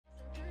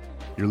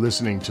You're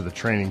listening to the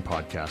Training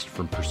Podcast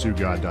from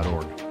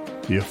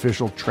PursueGod.org, the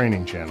official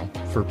training channel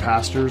for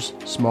pastors,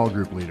 small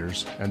group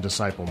leaders, and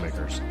disciple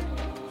makers.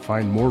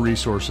 Find more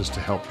resources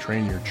to help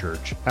train your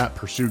church at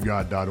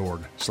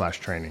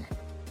PursueGod.org/training.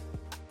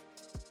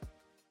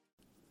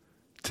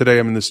 Today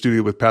I'm in the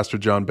studio with Pastor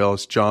John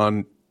Bellis.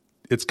 John,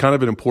 it's kind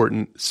of an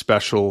important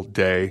special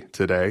day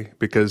today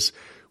because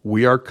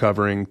we are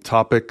covering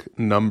topic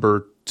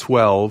number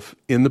 12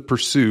 in the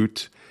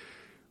pursuit,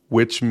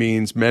 which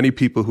means many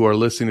people who are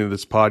listening to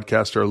this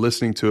podcast are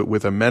listening to it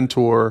with a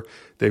mentor.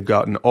 They've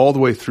gotten all the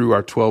way through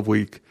our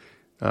 12-week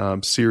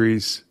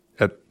series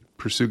at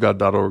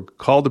PursueGod.org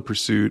called The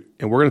Pursuit,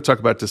 and we're going to talk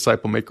about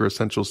Disciple Maker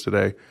Essentials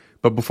today.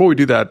 But before we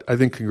do that, I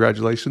think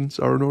congratulations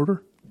are in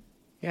order.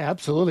 Yeah,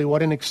 absolutely.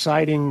 What an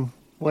exciting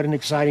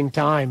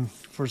time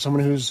for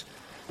someone who's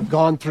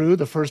gone through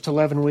the first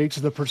 11 weeks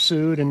of The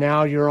Pursuit, and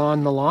now you're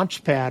on the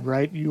launch pad,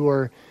 right? You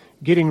are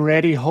getting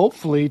ready,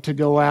 hopefully, to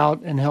go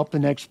out and help the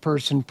next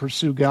person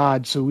pursue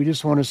God. So we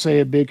just want to say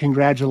a big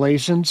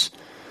congratulations.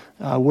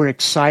 We're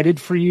excited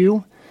for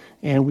you,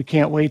 and we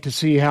can't wait to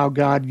see how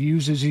God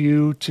uses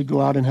you to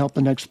go out and help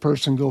the next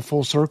person go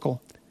full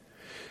circle.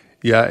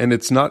 Yeah, and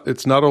it's not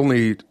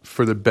only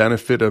for the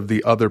benefit of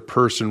the other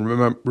person.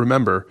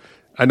 Remember,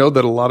 I know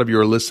that a lot of you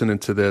are listening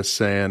to this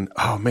saying,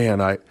 "Oh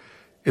man,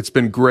 it's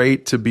been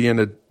great to be in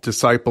a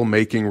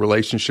disciple-making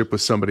relationship with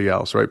somebody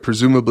else," right?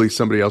 Presumably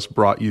somebody else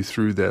brought you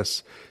through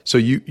this. So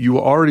you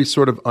already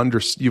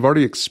you've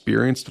already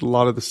experienced a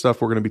lot of the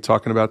stuff we're going to be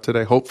talking about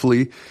today.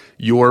 Hopefully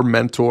your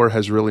mentor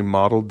has really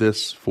modeled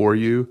this for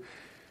you.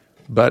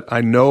 But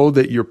I know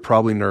that you're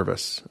probably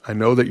nervous. I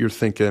know that you're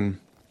thinking,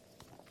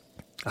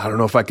 I don't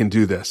know if I can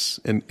do this.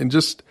 And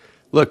just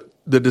look,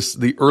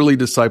 the early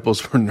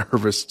disciples were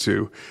nervous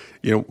too.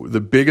 You know,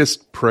 the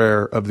biggest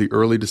prayer of the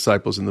early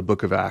disciples in the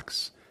book of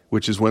Acts,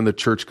 which is when the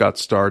church got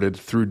started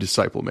through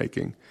disciple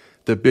making.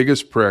 The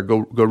biggest prayer,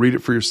 go read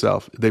it for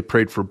yourself. They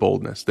prayed for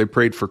boldness. They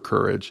prayed for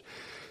courage.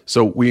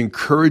 So we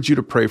encourage you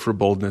to pray for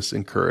boldness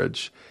and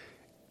courage.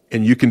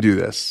 And you can do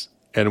this.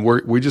 And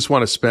we just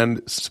want to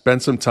spend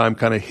some time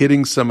kind of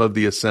hitting some of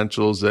the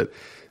essentials that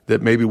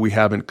maybe we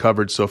haven't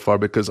covered so far,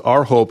 because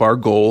our hope, our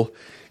goal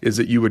is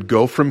that you would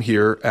go from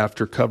here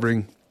after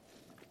covering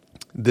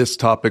this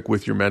topic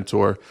with your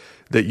mentor,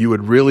 that you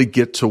would really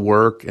get to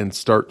work and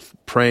start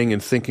praying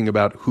and thinking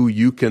about who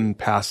you can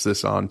pass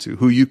this on to,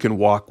 who you can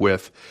walk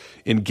with,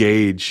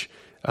 engage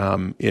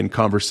in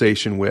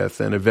conversation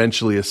with, and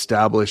eventually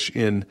establish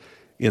in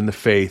the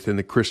faith, in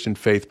the Christian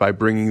faith, by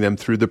bringing them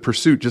through the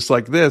pursuit, just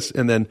like this.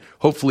 And then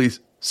hopefully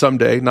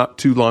someday, not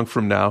too long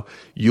from now,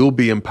 you'll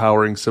be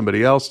empowering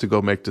somebody else to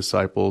go make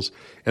disciples.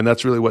 And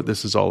that's really what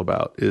this is all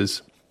about,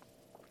 is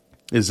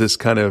this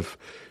kind of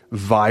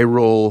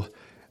viral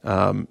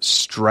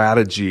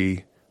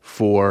strategy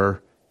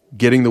for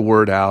getting the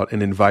word out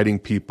and inviting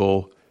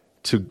people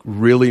to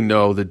really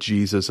know the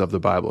Jesus of the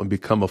Bible and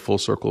become a full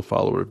circle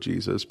follower of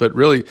Jesus. But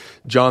really,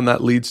 John,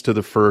 that leads to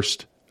the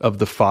first of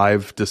the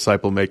 5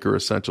 disciple maker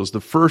essentials.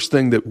 The first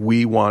thing that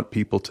we want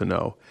people to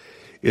know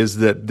is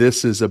that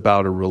this is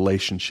about a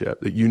relationship,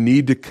 that you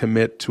need to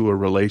commit to a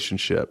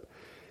relationship.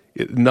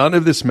 None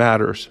of this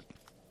matters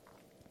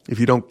if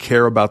you don't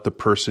care about the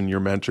person you're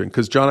mentoring.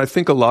 Because, John, I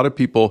think a lot of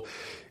people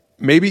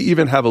maybe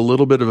even have a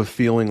little bit of a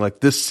feeling like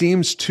this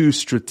seems too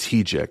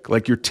strategic.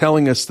 Like you're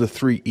telling us the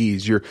 3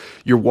 E's. You're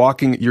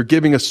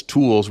giving us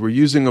tools. We're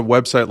using a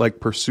website like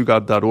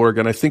PursueGod.org,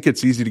 and I think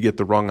it's easy to get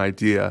the wrong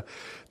idea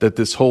that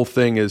this whole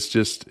thing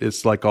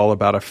it's like all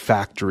about a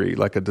factory,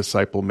 like a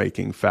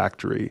disciple-making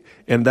factory.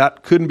 And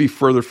that couldn't be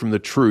further from the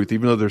truth.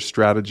 Even though there's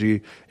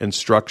strategy and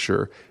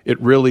structure,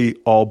 it really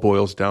all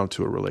boils down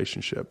to a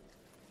relationship.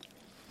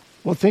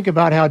 Well, think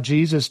about how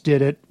Jesus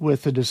did it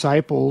with the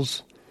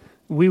disciples.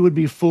 We would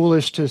be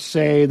foolish to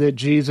say that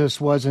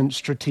Jesus wasn't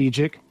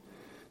strategic.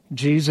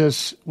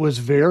 Jesus was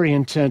very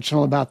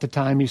intentional about the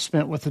time he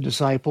spent with the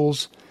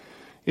disciples.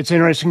 It's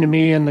interesting to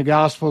me in the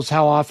Gospels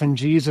how often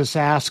Jesus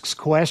asks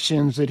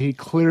questions that he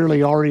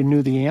clearly already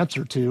knew the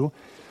answer to.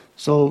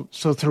 So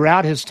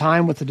throughout his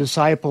time with the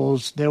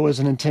disciples, there was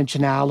an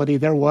intentionality,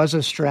 there was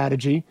a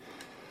strategy,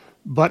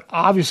 but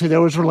obviously there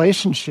was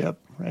relationship.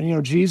 Right? You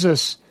know,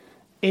 Jesus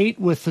ate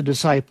with the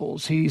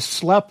disciples. He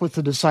slept with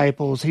the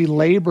disciples. He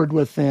labored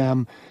with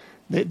them.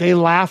 They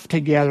laughed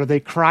together.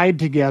 They cried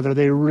together.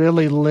 They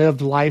really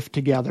lived life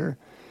together.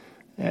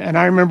 And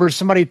I remember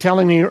somebody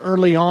telling me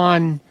early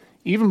on,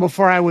 even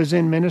before I was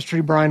in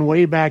ministry, Brian,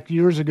 way back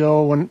years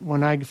ago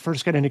when I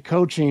first got into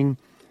coaching,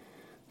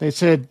 they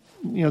said,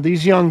 you know,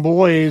 these young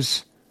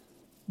boys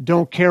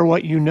don't care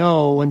what you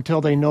know until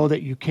they know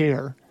that you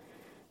care.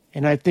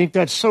 And I think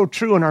that's so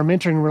true in our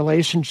mentoring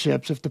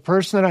relationships. If the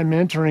person that I'm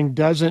mentoring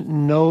doesn't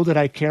know that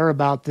I care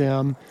about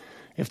them,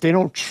 if they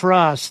don't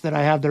trust that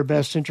I have their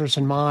best interests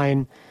in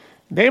mind,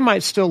 they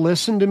might still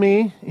listen to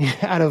me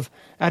out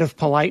of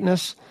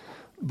politeness,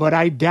 but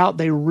I doubt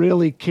they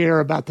really care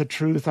about the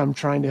truth I'm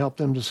trying to help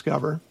them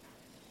discover.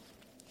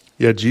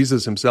 Yeah,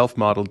 Jesus himself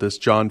modeled this,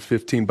 John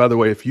 15. By the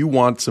way, if you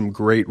want some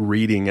great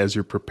reading as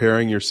you're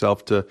preparing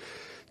yourself to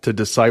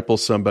disciple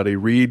somebody,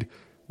 read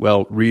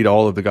well, read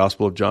all of the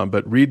Gospel of John,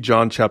 but read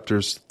John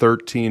chapters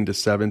 13 to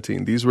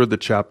 17. These were the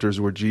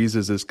chapters where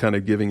Jesus is kind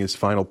of giving his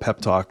final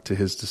pep talk to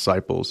his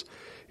disciples.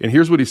 And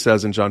here's what he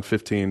says in John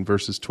 15,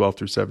 verses 12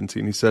 through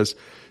 17. He says,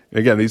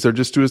 again, these are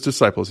just to his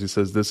disciples. He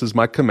says, "This is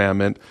my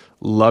commandment,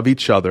 love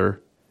each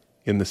other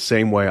in the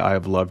same way I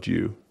have loved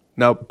you."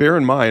 Now, bear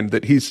in mind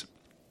that he's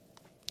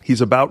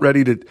about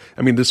ready to,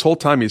 this whole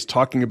time he's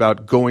talking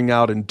about going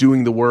out and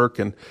doing the work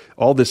and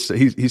all this.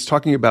 He's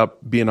talking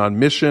about being on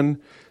mission.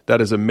 That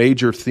is a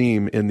major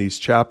theme in these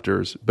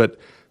chapters. But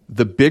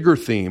the bigger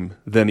theme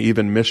than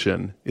even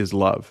mission is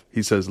love.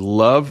 He says,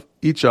 love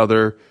each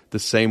other the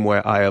same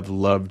way I have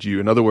loved you.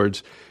 In other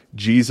words,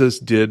 Jesus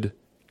did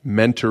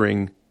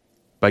mentoring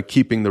by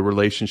keeping the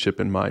relationship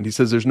in mind. He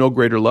says there's no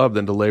greater love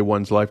than to lay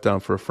one's life down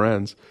for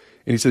friends.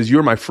 And he says,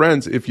 you're my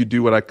friends if you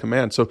do what I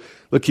command. So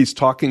look, he's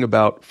talking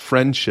about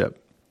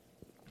friendship.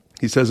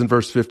 He says in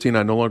verse 15,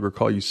 "I no longer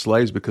call you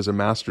slaves because a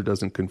master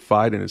doesn't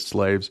confide in his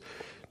slaves.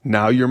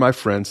 Now you're my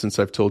friends since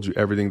I've told you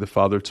everything the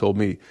Father told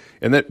me."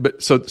 And then,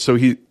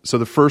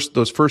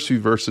 those first few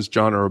verses,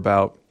 John, are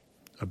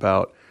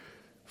about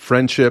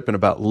friendship and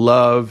about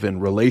love and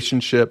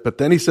relationship. But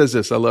then he says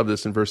this, I love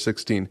this in verse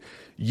 16,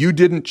 "You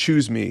didn't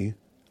choose me,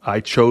 I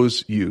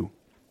chose you.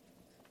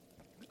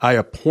 I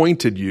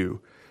appointed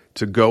you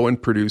to go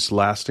and produce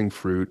lasting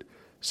fruit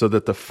so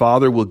that the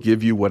Father will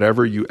give you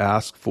whatever you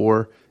ask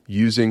for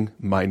using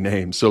my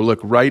name." So look,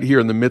 right here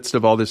in the midst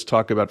of all this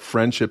talk about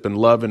friendship and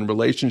love and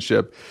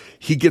relationship,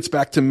 he gets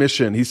back to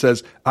mission. He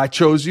says, I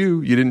chose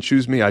you. You didn't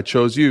choose me. I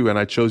chose you, and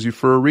I chose you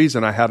for a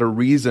reason. I had a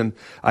reason.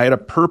 I had a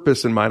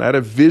purpose in mind. I had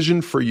a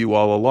vision for you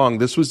all along.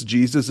 This was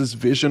Jesus'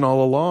 vision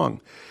all along.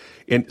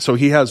 And so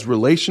he has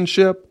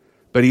relationship,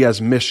 but he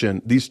has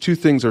mission. These two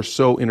things are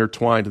so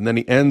intertwined. And then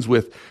he ends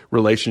with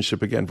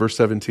relationship again. Verse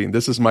 17,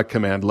 "This is my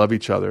command, love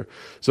each other."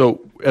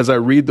 So as I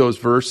read those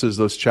verses,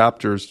 those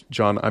chapters,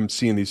 John, I'm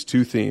seeing these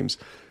two themes,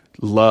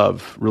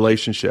 love,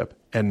 relationship,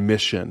 and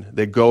mission.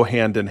 They go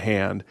hand in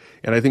hand.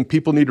 And I think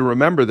people need to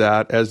remember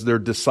that as they're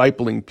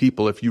discipling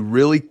people. If you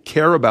really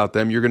care about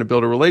them, you're going to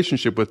build a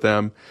relationship with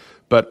them.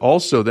 But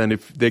also then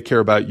if they care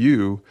about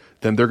you,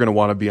 then they're going to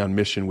want to be on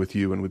mission with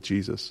you and with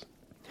Jesus.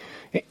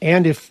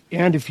 And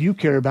if you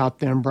care about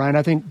them, Brian,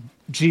 I think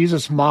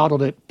Jesus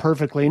modeled it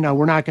perfectly. Now,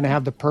 we're not going to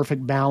have the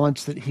perfect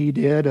balance that he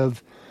did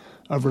of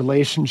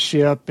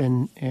relationship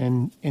and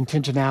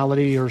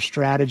intentionality or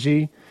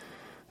strategy.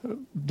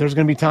 There's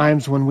going to be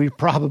times when we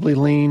probably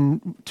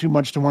lean too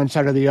much to one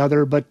side or the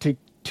other, but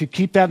to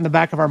keep that in the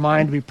back of our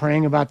mind, to be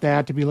praying about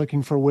that, to be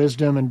looking for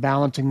wisdom and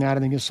balancing that,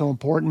 I think is so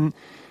important.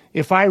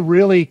 If I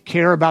really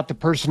care about the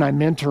person I'm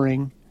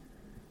mentoring,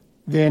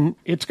 then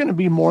it's going to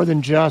be more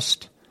than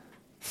just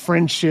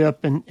friendship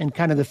and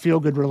kind of the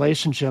feel-good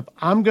relationship.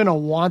 I'm going to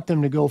want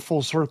them to go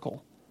full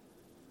circle.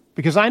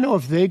 Because I know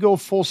if they go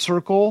full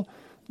circle,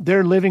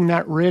 they're living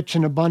that rich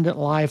and abundant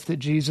life that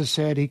Jesus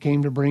said he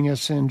came to bring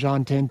us in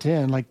John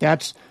 10:10. Like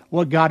that's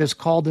what God has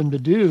called them to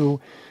do.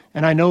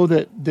 And I know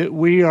that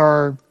we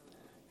are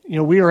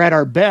at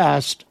our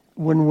best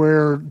when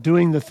we're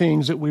doing the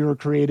things that we were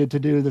created to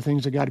do, the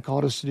things that God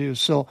called us to do.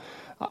 So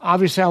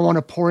obviously I want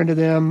to pour into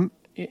them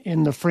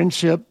in the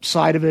friendship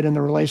side of it and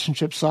the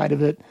relationship side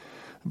of it.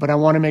 But I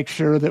want to make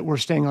sure that we're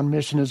staying on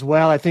mission as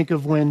well. I think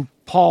of when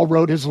Paul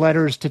wrote his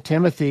letters to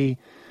Timothy.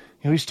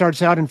 He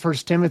starts out in 1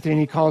 Timothy and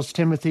he calls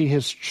Timothy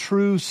his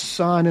true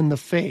son in the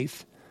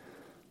faith.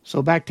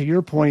 So back to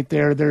your point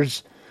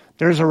there's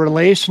a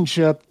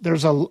relationship,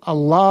 there's a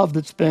love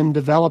that's been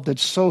developed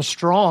that's so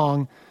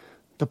strong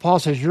that Paul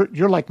says,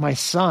 you're like my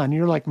son,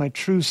 you're like my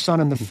true son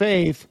in the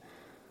faith.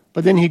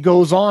 But then he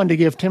goes on to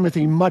give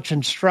Timothy much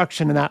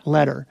instruction in that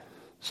letter.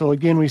 So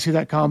again, we see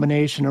that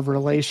combination of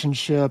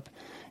relationship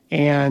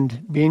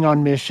and being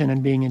on mission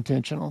and being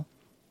intentional.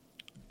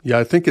 Yeah,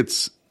 I think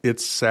it's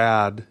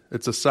sad.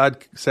 It's a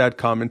sad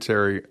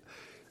commentary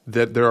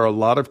that there are a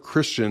lot of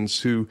Christians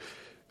who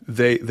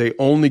they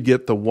only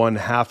get the one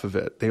half of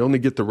it. They only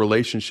get the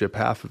relationship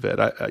half of it.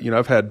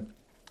 I've had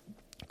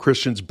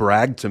Christians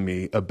brag to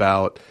me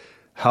about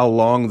how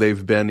long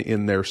they've been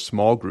in their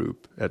small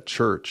group at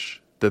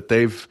church, that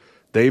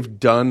they've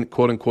done,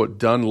 quote unquote,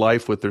 done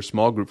life with their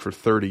small group for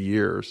 30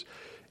 years.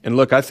 And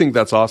look, I think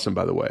that's awesome,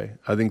 by the way.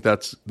 I think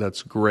that's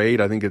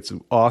great. I think it's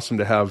awesome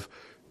to have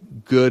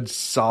good,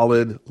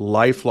 solid,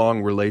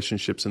 lifelong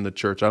relationships in the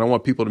church. I don't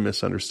want people to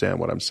misunderstand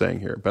what I'm saying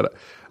here, but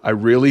I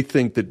really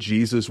think that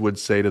Jesus would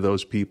say to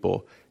those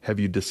people, have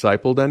you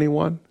discipled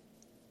anyone?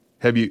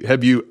 Have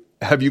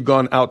you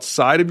gone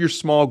outside of your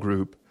small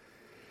group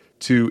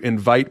to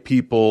invite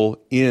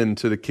people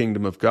into the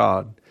kingdom of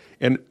God?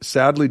 And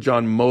sadly,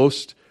 John,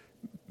 most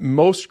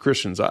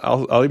Christians,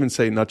 I'll even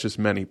say not just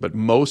many, but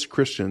most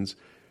Christians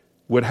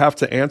would have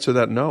to answer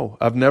that no.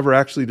 I've never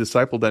actually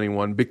discipled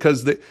anyone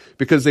because they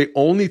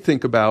only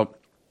think about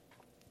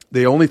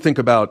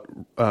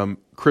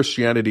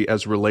Christianity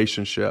as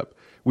relationship.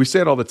 We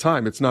say it all the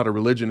time. It's not a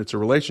religion, it's a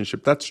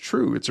relationship. That's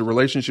true. It's a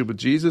relationship with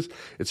Jesus.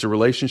 It's a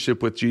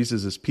relationship with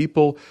Jesus'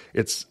 people.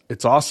 It's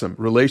awesome.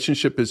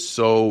 Relationship is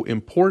so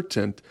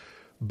important,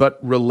 But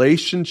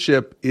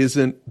relationship it's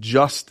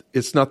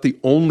not the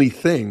only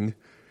thing.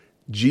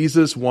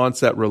 Jesus wants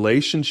that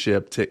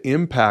relationship to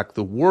impact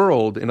the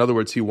world. In other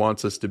words, he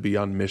wants us to be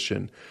on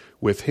mission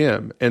with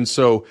him. And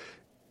so,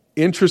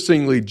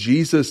 interestingly,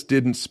 Jesus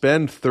didn't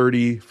spend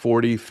 30,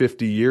 40,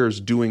 50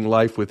 years doing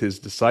life with his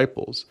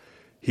disciples.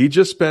 He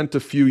just spent a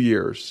few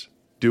years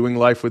doing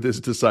life with his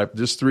disciples,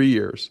 just 3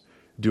 years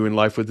doing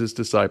life with his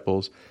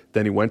disciples.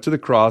 Then he went to the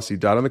cross, he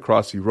died on the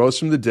cross, he rose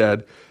from the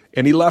dead,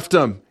 and he left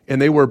them.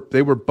 And they were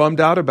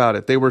bummed out about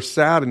it. They were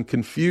sad and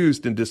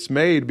confused and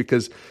dismayed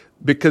because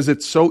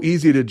it's so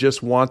easy to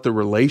just want the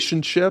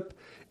relationship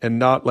and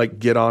not like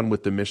get on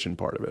with the mission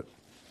part of it.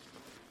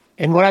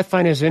 And what I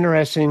find is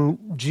interesting,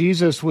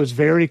 Jesus was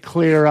very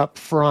clear up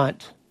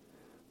front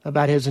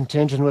about his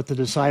intention with the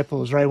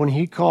disciples, right? When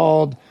he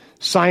called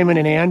Simon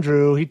and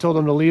Andrew, he told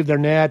them to leave their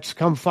nets,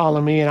 come follow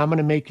me, and I'm going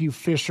to make you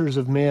fishers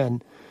of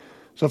men.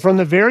 So from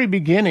the very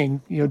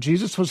beginning,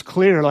 Jesus was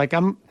clear, like,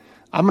 I'm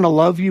going to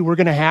love you. We're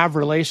going to have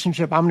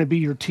relationship. I'm going to be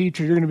your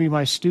teacher. You're going to be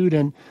my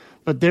student.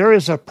 But there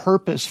is a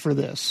purpose for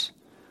this.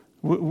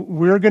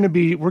 We're going to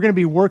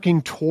be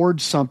working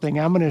towards something.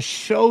 I'm going to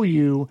show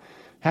you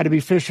how to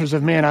be fishers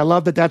of men. I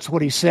love that that's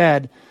what he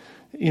said.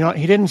 He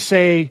didn't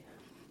say,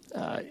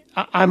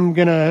 I'm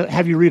going to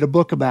have you read a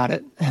book about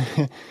it.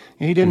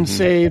 He didn't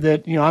say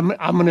that,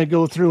 I'm going to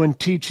go through and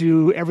teach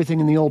you everything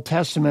in the Old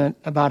Testament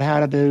about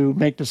how to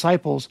make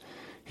disciples.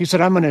 He said,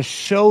 I'm going to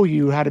show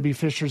you how to be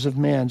fishers of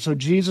men. So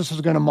Jesus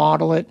was going to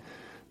model it.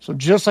 So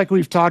just like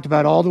we've talked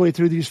about all the way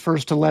through these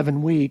first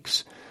 11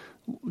 weeks,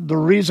 the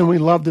reason we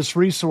love this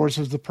resource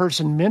is the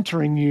person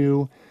mentoring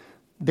you,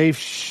 they've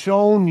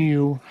shown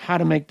you how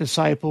to make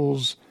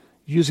disciples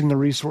using the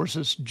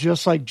resources,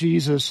 just like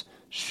Jesus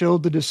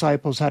showed the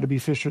disciples how to be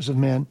fishers of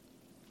men.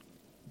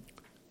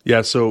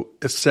 Yeah, so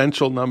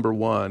essential number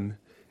one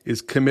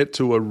is commit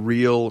to a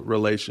real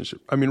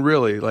relationship. I mean,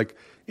 really,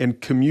 and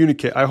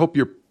communicate. I hope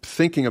you're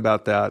thinking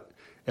about that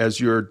as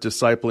you're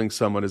discipling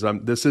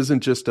someone. This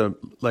isn't just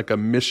a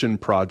mission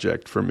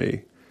project for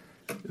me.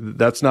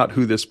 That's not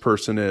who this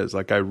person is.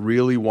 I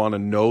really want to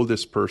know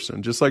this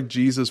person, just like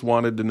Jesus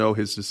wanted to know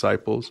his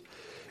disciples,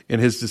 and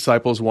his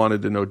disciples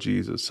wanted to know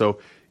Jesus. So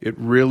it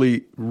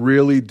really,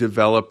 really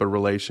develop a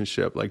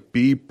relationship.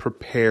 Be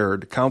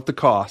prepared, count the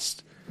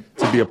cost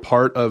to be a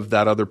part of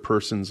that other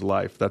person's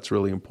life. That's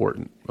really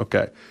important.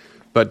 Okay.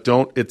 But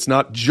it's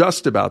not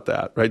just about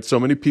that, right? So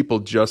many people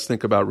just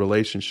think about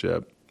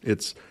relationship.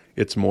 It's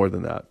more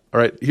than that. All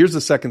right. Here's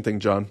the second thing,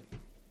 John.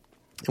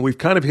 And we've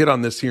kind of hit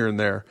on this here and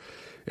there,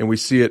 and we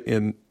see it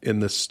in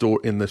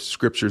the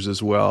scriptures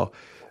as well.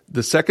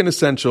 The second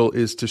essential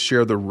is to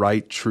share the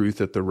right truth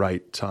at the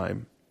right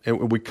time.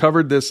 And we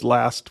covered this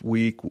last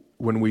week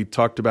when we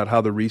talked about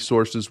how the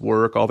resources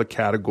work, all the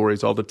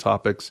categories, all the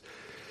topics.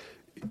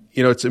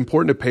 It's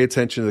important to pay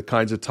attention to the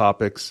kinds of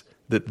topics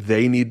that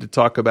they need to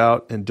talk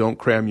about, and don't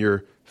cram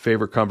your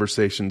favorite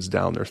conversations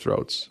down their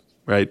throats,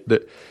 right?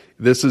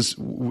 This is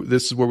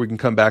where we can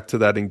come back to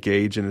that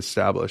engage and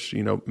establish.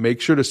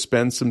 Make sure to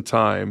spend some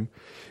time,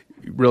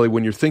 really,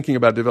 when you're thinking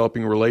about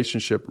developing a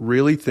relationship,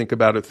 really think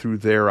about it through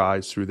their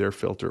eyes, through their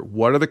filter.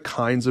 What are the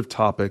kinds of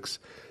topics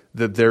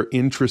that they're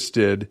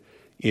interested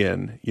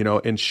in,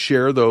 and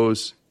share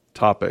those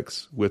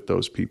topics with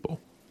those people.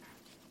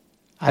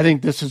 I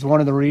think this is one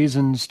of the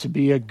reasons to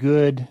be a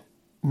good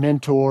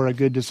mentor, a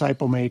good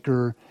disciple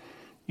maker,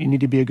 you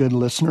need to be a good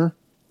listener.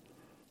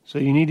 So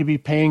you need to be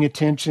paying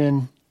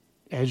attention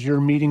as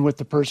you're meeting with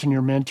the person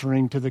you're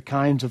mentoring to the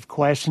kinds of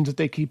questions that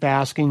they keep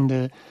asking,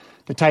 the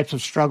types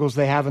of struggles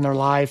they have in their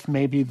life,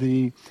 maybe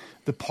the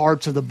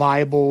parts of the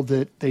Bible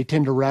that they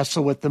tend to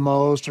wrestle with the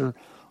most, or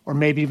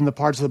maybe even the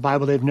parts of the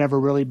Bible they've never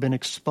really been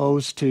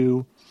exposed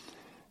to.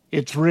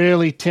 It's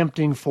really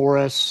tempting for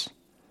us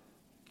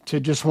to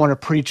just want to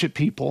preach at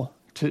people,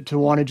 to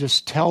want to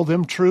just tell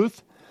them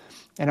truth.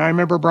 And I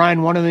remember,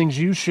 Brian, one of the things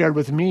you shared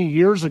with me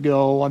years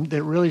ago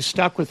that really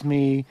stuck with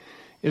me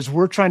is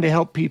we're trying to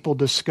help people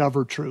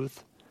discover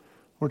truth.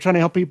 We're trying to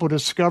help people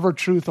discover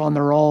truth on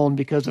their own,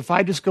 because if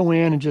I just go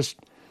in and just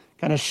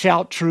kind of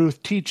shout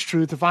truth, teach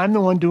truth, if I'm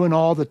the one doing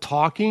all the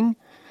talking,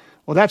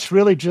 well, that's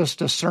really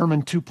just a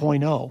sermon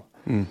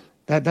 2.0.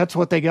 That's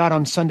what they got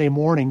on Sunday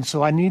morning.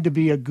 So I need to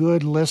be a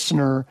good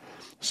listener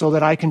so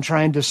that I can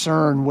try and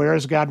discern where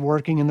is God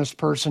working in this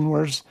person,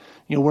 where's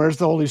the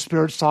Holy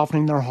Spirit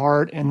softening their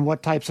heart, and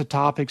what types of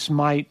topics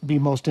might be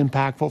most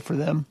impactful for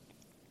them.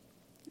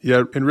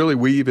 Yeah, and really,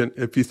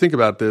 if you think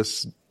about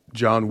this,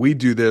 John, we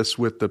do this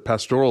with the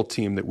pastoral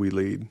team that we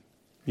lead.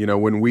 A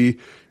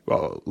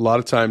lot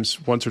of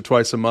times, once or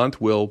twice a month,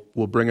 we'll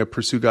bring a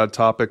Pursue God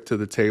topic to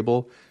the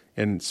table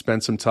and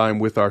spend some time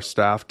with our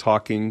staff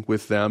talking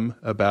with them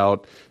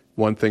about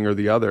one thing or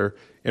the other.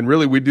 And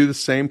really, we do the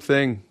same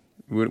thing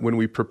when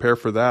we prepare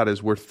for that,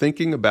 is we're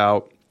thinking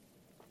about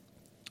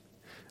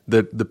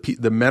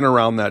the men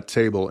around that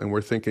table, and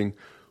we're thinking,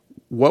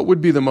 what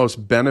would be the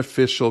most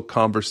beneficial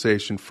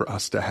conversation for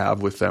us to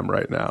have with them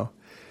right now?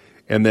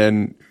 And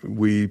then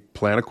we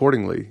plan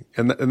accordingly.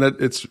 And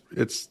that's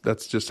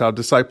just how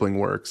discipling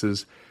works,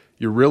 is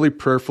you're really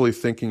prayerfully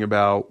thinking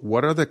about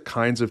what are the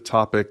kinds of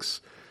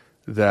topics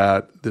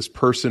that this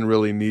person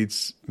really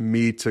needs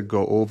me to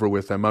go over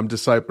with them.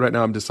 Right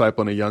now I'm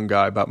discipling a young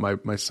guy about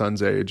my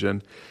son's age,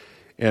 and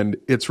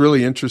it's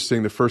really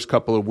interesting. The first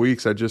couple of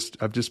weeks, I've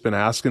just been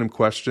asking him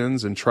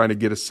questions and trying to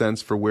get a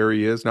sense for where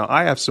he is. Now,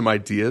 I have some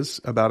ideas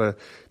about a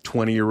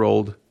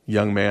 20-year-old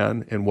young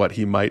man and what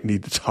he might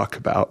need to talk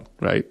about,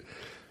 right?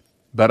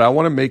 But I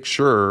want to make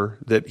sure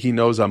that he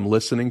knows I'm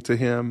listening to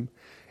him.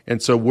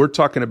 And so we're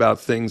talking about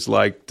things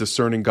like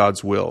discerning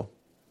God's will.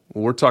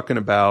 We're talking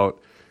about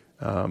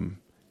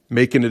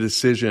making a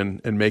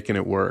decision and making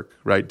it work,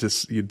 right?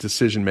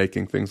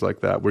 Decision-making, things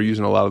like that. We're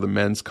using a lot of the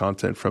men's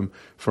content from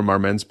our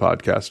men's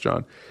podcast,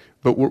 John.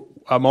 But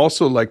I'm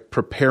also like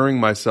preparing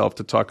myself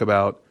to talk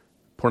about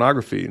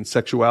pornography and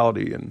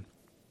sexuality and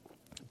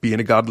being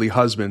a godly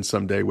husband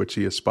someday, which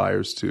he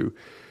aspires to.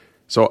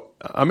 So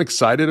I'm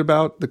excited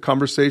about the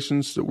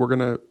conversations that we're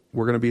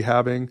gonna be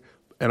having,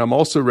 and I'm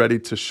also ready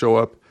to show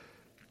up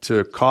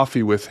to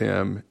coffee with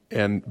him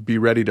and be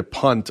ready to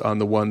punt on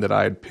the one that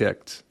I had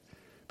picked,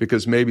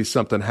 because maybe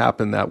something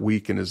happened that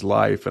week in his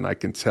life, and I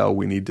can tell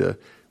we need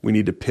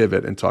to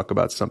pivot and talk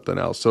about something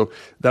else. So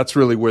that's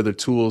really where the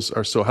tools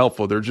are so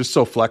helpful. They're just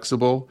so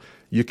flexible.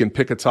 You can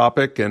pick a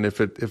topic, and if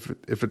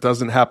it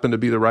doesn't happen to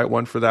be the right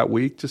one for that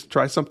week, just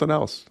try something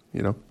else,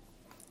 you know.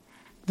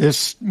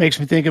 This makes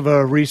me think of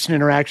a recent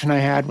interaction I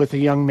had with a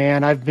young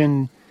man. I've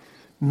been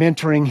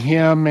mentoring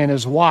him and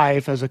his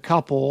wife as a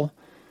couple.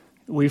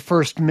 We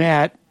first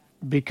met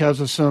because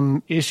of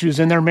some issues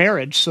in their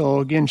marriage. So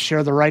again,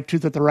 share the right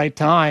truth at the right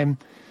time.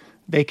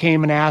 They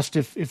came and asked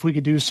if we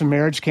could do some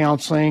marriage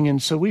counseling.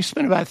 And so we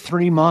spent about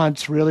 3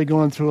 months really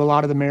going through a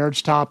lot of the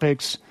marriage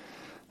topics,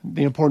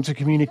 the importance of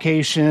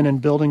communication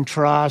and building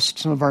trust,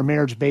 some of our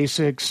marriage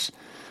basics,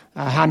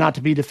 how not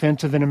to be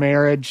defensive in a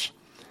marriage.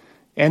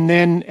 And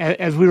then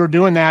as we were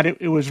doing that,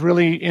 it was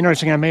really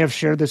interesting. I may have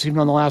shared this even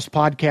on the last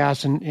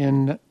podcast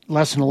in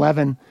Lesson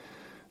 11,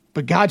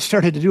 but God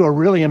started to do a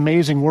really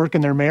amazing work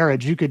in their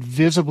marriage. You could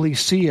visibly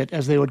see it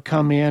as they would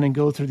come in and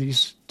go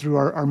through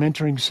our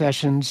mentoring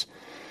sessions.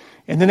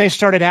 And then they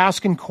started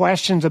asking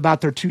questions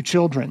about their 2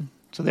 children.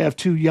 So they have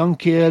 2 young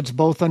kids,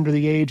 both under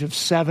the age of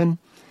 7.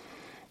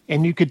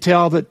 And you could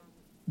tell that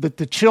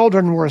the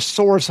children were a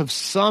source of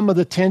some of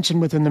the tension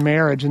within the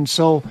marriage. And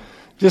so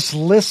just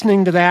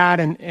listening to that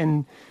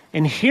and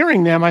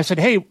hearing them, I said,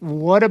 hey,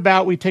 what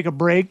about we take a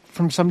break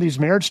from some of these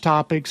marriage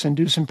topics and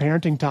do some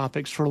parenting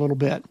topics for a little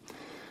bit?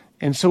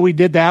 And so we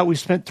did that. We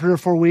spent 3 or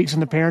 4 weeks in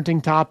the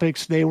parenting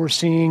topics. They were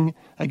seeing,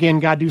 again,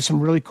 God do some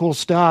really cool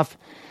stuff.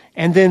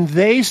 And then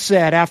they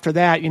said after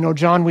that,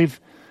 John, we've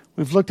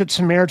looked at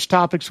some marriage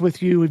topics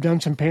with you. We've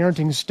done some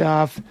parenting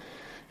stuff.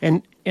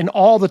 And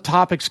all the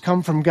topics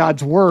come from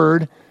God's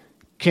Word.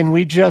 Can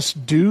we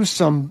just do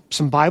some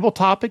Bible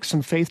topics,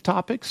 some faith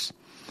topics?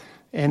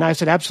 And I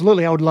said,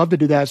 absolutely, I would love to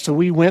do that. So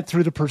we went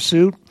through the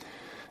pursuit.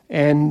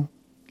 And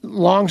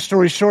long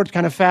story short,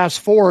 kind of fast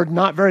forward,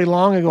 not very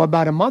long ago,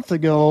 about a month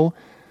ago,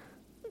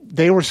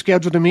 they were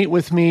scheduled to meet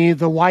with me.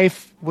 The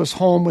wife was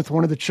home with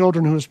one of the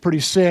children who was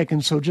pretty sick,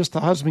 and so just the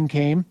husband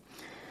came.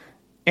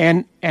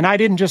 And I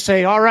didn't just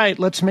say, all right,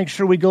 let's make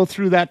sure we go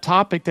through that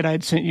topic that I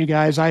had sent you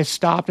guys. I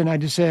stopped and I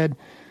just said,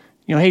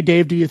 hey,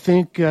 Dave, do you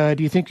think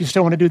you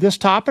still want to do this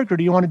topic, or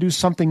do you want to do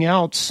something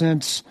else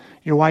since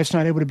your wife's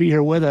not able to be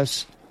here with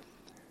us?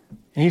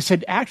 And he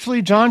said,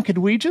 actually, John, could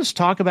we just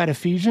talk about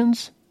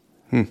Ephesians?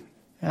 And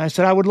I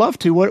said, I would love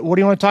to. What do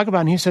you want to talk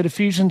about? And he said,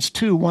 Ephesians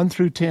 2, 1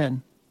 through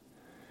 10.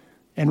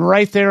 And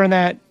right there in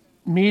that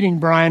meeting,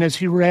 Brian, as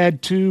he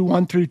read 2,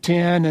 1 through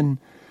 10, and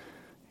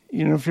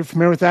if you're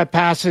familiar with that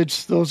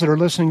passage, those that are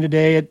listening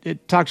today,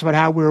 it talks about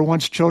how we were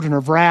once children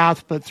of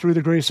wrath, but through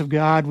the grace of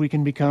God, we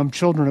can become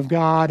children of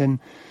God. And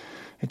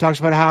it talks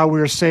about how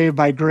we are saved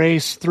by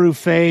grace through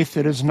faith.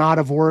 It is not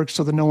of works,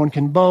 so that no one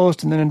can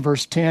boast. And then in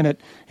verse 10,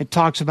 it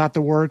talks about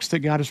the works that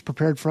God has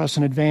prepared for us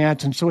in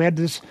advance. And so we had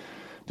this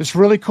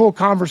really cool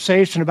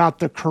conversation about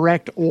the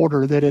correct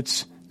order, that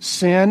it's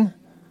sin.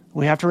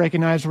 We have to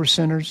recognize we're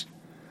sinners.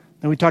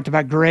 Then we talked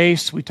about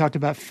grace. We talked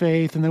about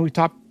faith. And then we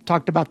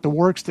talked about the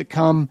works that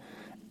come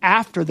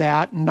after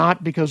that,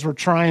 not because we're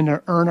trying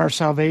to earn our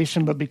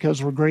salvation, but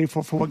because we're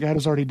grateful for what God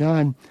has already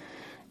done.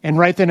 And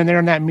right then and there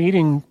in that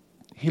meeting,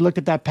 he looked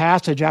at that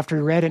passage after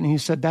he read it, and he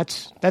said,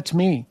 that's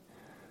me.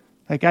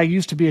 Like, I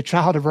used to be a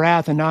child of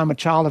wrath, and now I'm a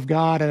child of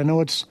God, and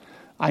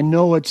I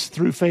know it's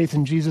through faith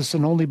in Jesus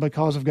and only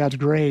because of God's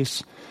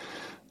grace.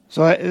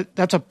 So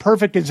that's a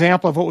perfect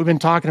example of what we've been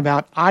talking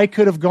about. I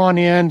could have gone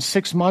in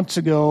 6 months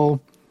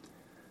ago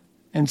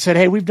and said,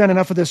 hey, we've done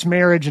enough of this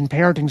marriage and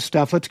parenting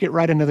stuff. Let's get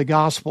right into the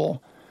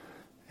gospel.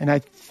 And I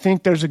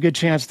think there's a good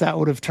chance that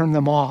would have turned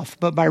them off.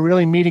 But by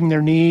really meeting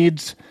their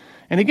needs,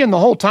 and again, the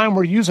whole time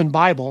we're using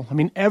Bible. I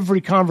mean,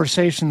 every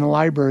conversation in the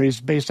library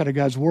is based out of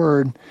God's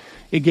Word.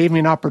 It gave me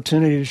an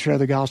opportunity to share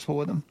the gospel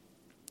with them.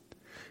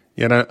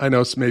 Yeah, and I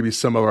know maybe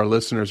some of our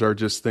listeners are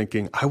just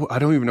thinking, I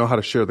don't even know how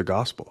to share the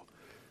gospel.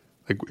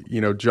 Like,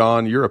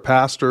 John, you're a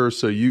pastor,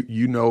 so you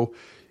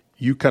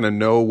kind of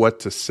know what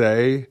to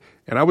say.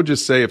 And I would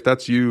just say, if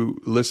that's you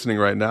listening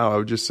right now, I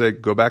would just say,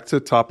 go back to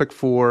topic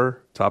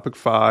 4, topic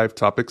 5,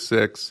 topic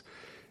 6.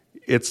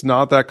 It's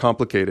not that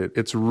complicated.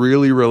 It's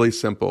really, really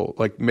simple.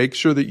 Like, make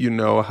sure that you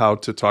know how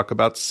to talk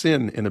about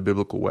sin in a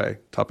biblical way.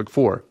 Topic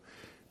 4.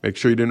 Make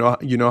sure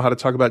you know how to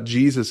talk about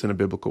Jesus in a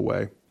biblical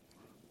way.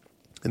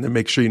 And then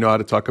make sure you know how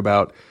to talk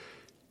about,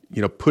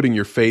 putting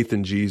your faith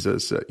in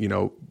Jesus,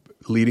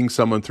 leading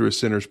someone through a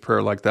sinner's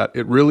prayer like that.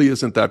 It really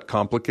isn't that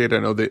complicated.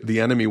 I know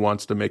the enemy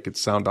wants to make it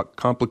sound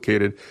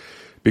complicated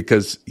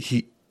because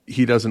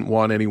he doesn't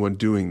want anyone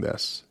doing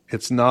this.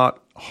 It's not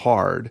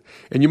hard.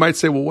 And you might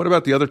say, well, what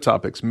about the other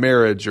topics,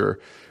 marriage or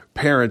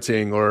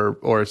parenting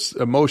or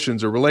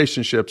emotions or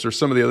relationships or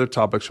some of the other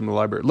topics from the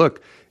library?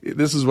 Look,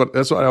 that's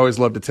what I always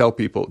love to tell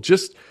people.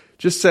 Just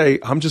say,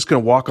 I'm just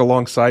going to walk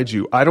alongside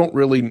you. I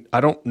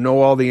don't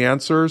know all the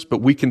answers,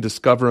 but we can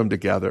discover them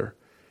together.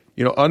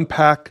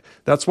 Unpack.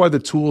 That's why the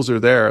tools are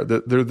there.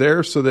 They're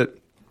there so that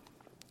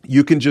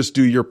you can just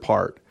do your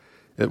part,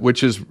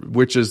 which is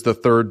the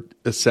third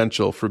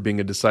essential for being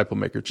a disciple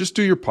maker. Just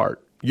do your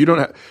part.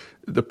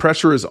 The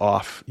pressure is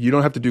off. You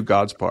don't have to do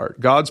God's part.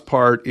 God's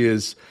part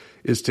is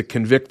to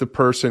convict the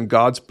person.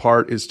 God's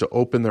part is to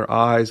open their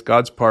eyes.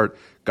 God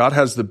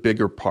has the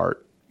bigger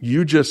part.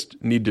 You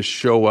just need to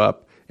show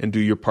up and do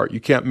your part.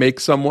 You can't make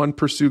someone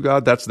pursue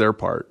God. That's their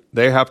part.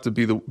 They have to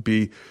be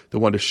the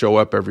one to show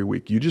up every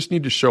week. You just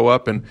need to show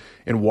up and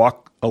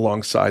walk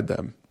alongside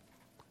them.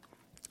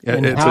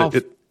 And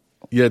the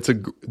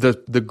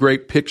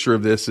great picture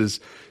of this is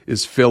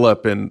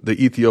Philip and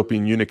the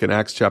Ethiopian eunuch in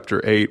Acts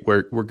chapter 8,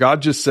 where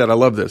God just said, I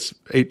love this,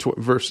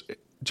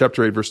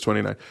 chapter 8, verse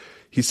 29.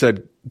 He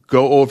said,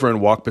 go over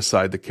and walk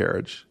beside the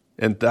carriage.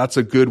 And that's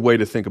a good way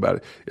to think about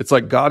it. It's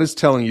like God is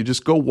telling you,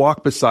 just go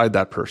walk beside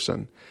that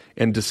person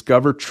and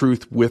discover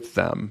truth with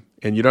them.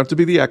 And you don't have to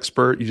be the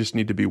expert. You just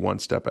need to be one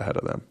step ahead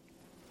of them.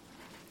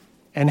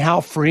 And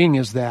how freeing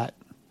is that?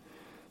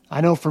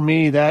 I know for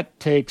me, that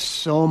takes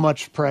so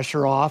much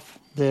pressure off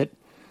that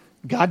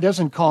God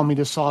doesn't call me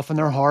to soften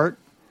their heart.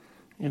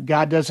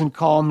 God doesn't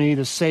call me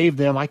to save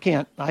them. I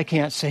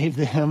can't save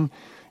them.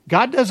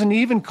 God doesn't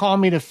even call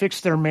me to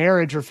fix their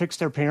marriage or fix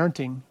their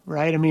parenting,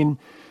 right? I mean,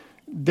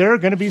 there are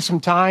going to be some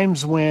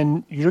times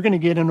when you're going to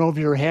get in over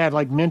your head.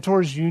 Like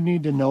mentors, you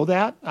need to know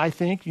that, I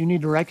think. You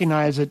need to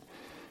recognize that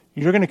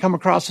you're going to come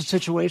across a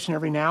situation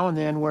every now and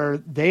then where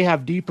they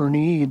have deeper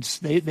needs.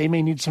 They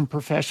may need some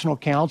professional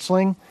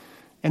counseling,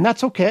 and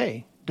that's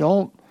okay.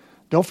 Don't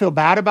feel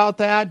bad about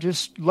that.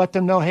 Just let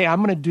them know, hey,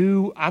 I'm going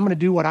to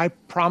do what I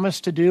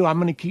promised to do. I'm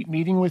going to keep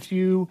meeting with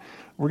you.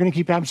 We're going to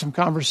keep having some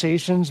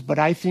conversations, but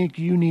I think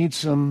you need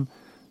some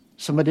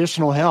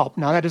additional help.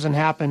 Now, that doesn't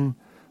happen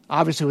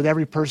obviously with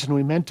every person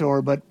we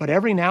mentor, but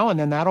every now and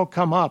then that'll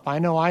come up. I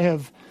know I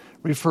have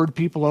referred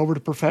people over to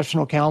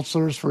professional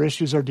counselors for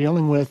issues they're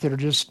dealing with that are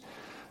just,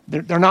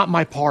 they're not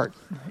my part.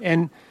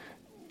 And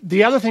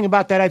the other thing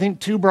about that, I think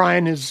too,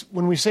 Brian, is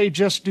when we say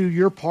just do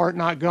your part,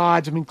 not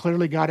God's, I mean,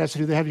 clearly God has to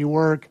do the heavy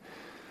work,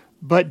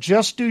 but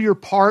just do your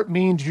part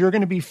means you're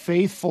going to be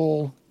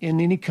faithful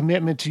in any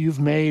commitment you've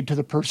made to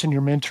the person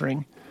you're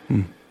mentoring.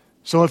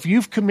 So if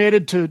you've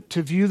committed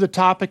to view the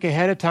topic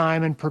ahead of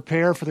time and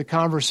prepare for the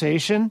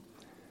conversation,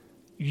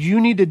 you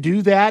need to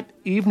do that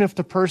even if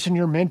the person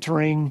you're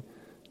mentoring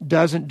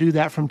doesn't do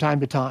that from time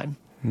to time.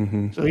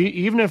 Mm-hmm. So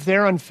even if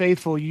they're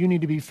unfaithful, you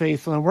need to be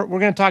faithful. And we're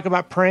going to talk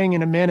about praying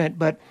in a minute,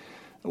 but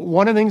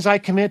one of the things I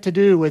commit to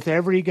do with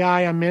every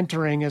guy I'm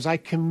mentoring is I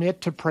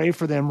commit to pray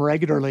for them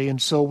regularly.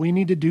 And so we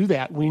need to do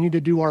that. We need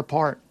to do our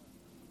part.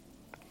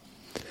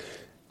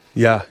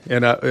 Yeah,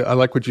 and I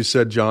like what you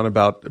said, John,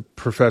 about a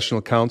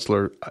professional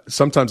counselor.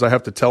 Sometimes I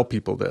have to tell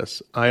people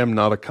this. I am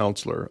not a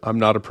counselor. I'm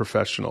not a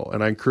professional.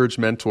 And I encourage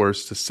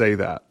mentors to say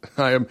that.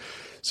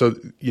 So,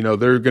 there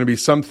are going to be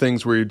some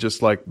things where you're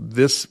just like,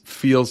 this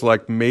feels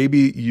like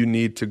maybe you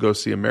need to go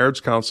see a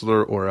marriage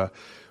counselor or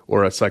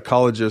a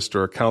psychologist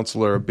or a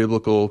counselor, a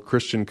biblical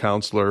Christian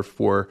counselor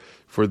for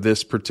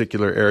this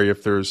particular area.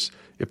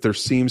 If there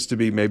seems to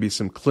be maybe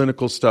some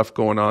clinical stuff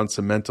going on,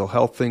 some mental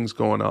health things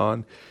going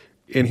on.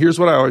 And here's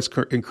what I always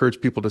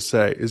encourage people to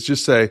say is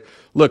just say,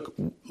 look,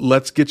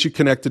 let's get you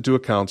connected to a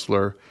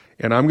counselor,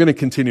 and I'm going to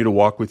continue to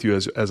walk with you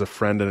as a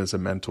friend and as a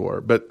mentor.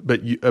 But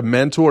a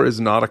mentor is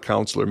not a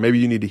counselor. Maybe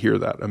you need to hear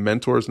that. A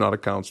mentor is not a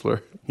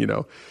counselor.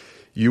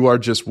 You are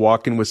just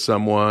walking with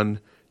someone,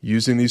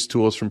 using these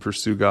tools from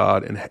Pursue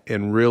God,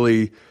 and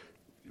really,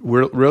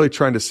 we're really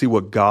trying to see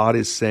what God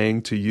is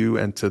saying to you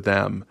and to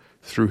them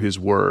through His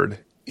Word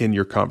in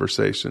your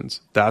conversations.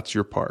 That's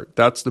your part.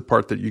 That's the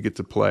part that you get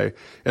to play.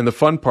 And the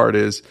fun part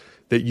is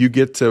that you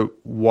get to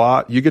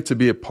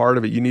be a part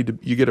of it.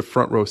 You get a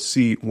front row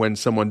seat when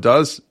someone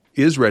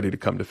is ready to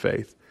come to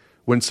faith,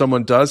 when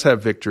someone does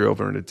have victory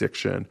over an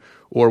addiction,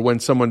 or when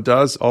someone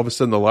does, all of a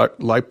sudden the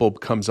light bulb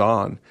comes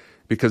on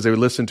because they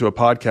listen to a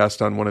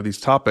podcast on one of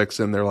these topics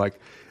and they're like,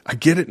 I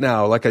get it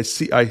now. Like I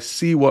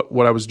see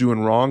what I was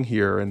doing wrong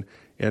here.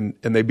 And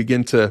they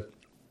begin to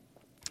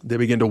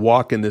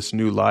walk in this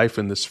new life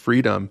and this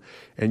freedom,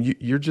 and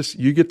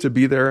you get to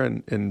be there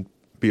and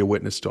be a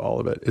witness to all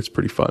of it. It's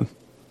pretty fun.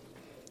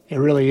 It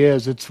really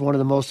is. It's one of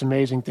the most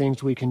amazing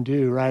things we can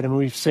do, right? I mean,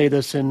 we say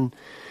this in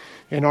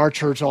our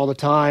church all the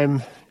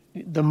time.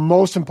 The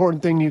most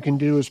important thing you can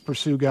do is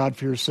pursue God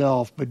for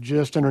yourself, but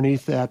just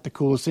underneath that, the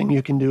coolest thing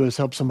you can do is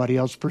help somebody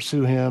else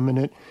pursue him.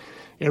 And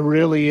it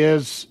really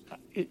is,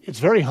 it's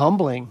very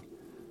humbling.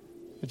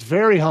 It's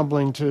very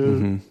humbling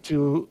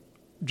to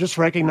just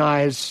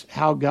recognize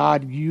how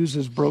God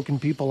uses broken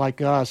people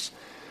like us.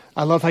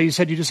 I love how you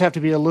said you just have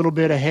to be a little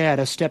bit ahead,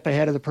 a step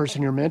ahead of the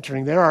person you're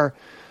mentoring.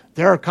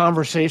 There are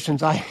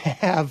conversations I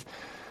have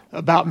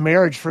about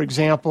marriage, for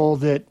example,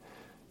 that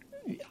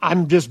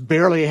I'm just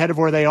barely ahead of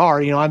where they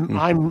are. You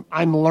know,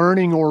 I'm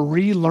learning or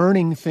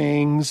relearning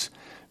things.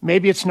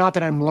 Maybe it's not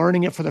that I'm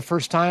learning it for the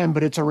first time,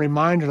 but it's a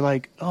reminder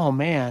like, oh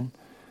man,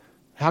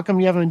 how come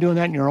you haven't been doing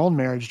that in your own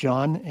marriage,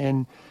 John?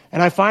 And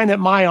I find that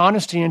my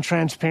honesty and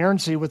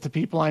transparency with the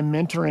people I'm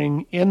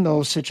mentoring in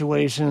those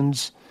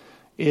situations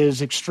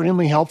is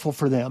extremely helpful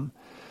for them.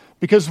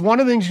 Because one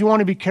of the things you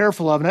want to be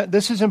careful of, and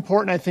this is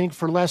important, I think,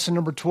 for lesson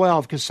number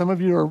 12, because some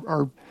of you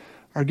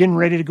are getting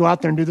ready to go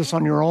out there and do this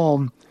on your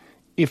own.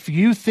 If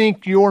you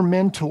think your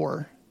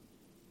mentor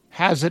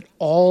has it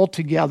all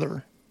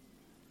together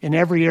in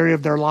every area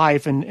of their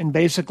life and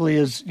basically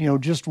is, you know,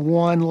 just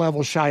one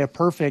level shy of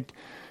perfect,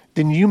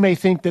 then you may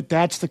think that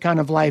that's the kind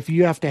of life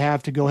you have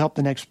to go help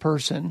the next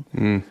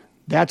person.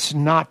 That's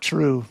not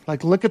true.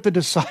 Like, look at the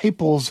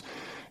disciples.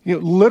 You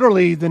know,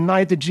 literally the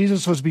night that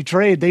Jesus was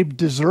betrayed, they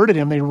deserted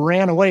him. They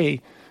ran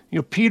away. You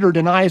know, Peter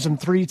denies him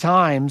 3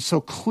 times.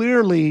 So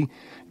clearly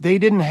they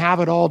didn't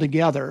have it all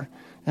together.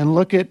 And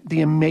look at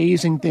the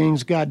amazing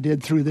things God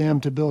did through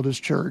them to build his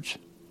church.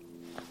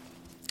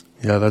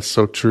 Yeah, that's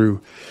so true.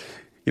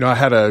 You know, I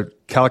had a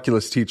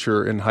calculus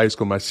teacher in high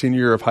school, my senior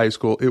year of high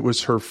school. It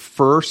was her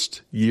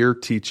first year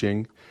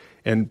teaching.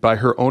 And by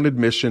her own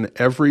admission,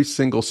 every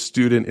single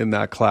student in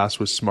that class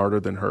was smarter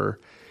than her.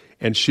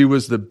 And she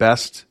was the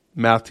best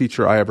math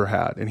teacher I ever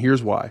had. And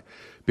here's why.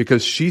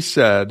 Because she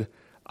said,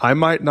 I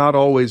might not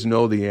always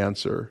know the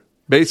answer.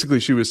 Basically,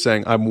 she was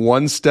saying, I'm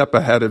one step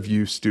ahead of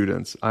you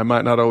students. I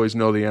might not always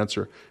know the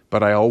answer,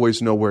 but I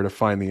always know where to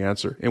find the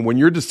answer. And when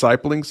you're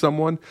discipling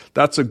someone,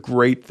 that's a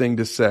great thing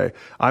to say.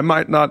 I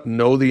might not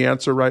know the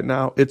answer right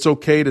now. It's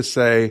okay to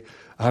say,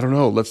 I don't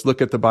know, let's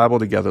look at the Bible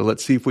together.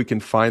 Let's see if we can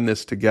find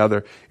this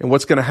together. And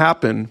what's going to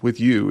happen with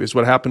you is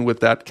what happened with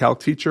that calc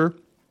teacher.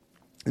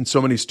 And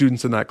so many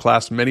students in that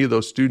class, many of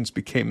those students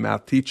became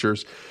math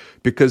teachers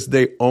because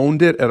they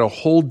owned it at a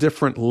whole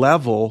different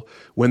level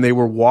when they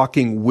were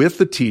walking with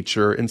the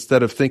teacher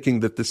instead of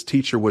thinking that this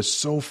teacher was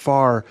so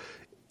far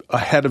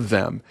ahead of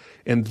them.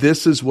 And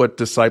this is what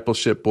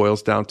discipleship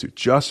boils down to.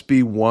 Just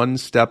be one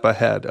step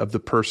ahead of the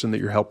person that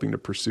you're helping to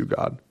pursue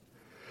God.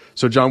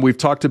 So, John, we've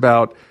talked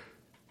about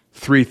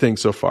 3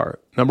 things so far.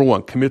 Number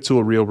 1, commit to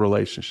a real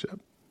relationship.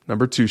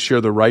 Number 2,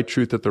 share the right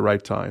truth at the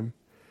right time.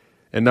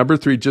 And number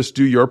 3, just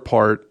do your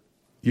part.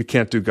 You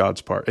can't do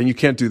God's part, and you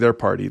can't do their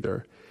part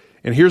either.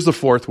 And here's the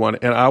 4th one,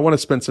 and I want to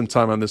spend some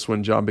time on this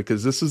one, John,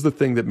 because this is the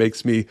thing that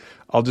makes me,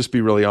 I'll just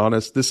be really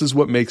honest, this is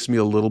what makes me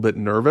a little bit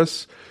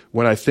nervous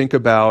when I think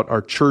about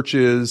our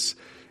churches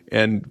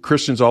and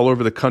Christians all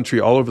over the country,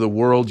 all over the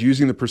world,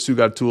 using the Pursue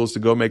God tools to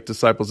go make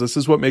disciples. This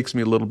is what makes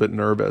me a little bit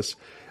nervous.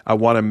 I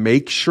want to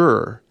make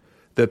sure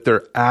that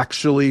they're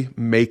actually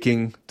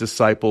making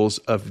disciples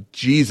of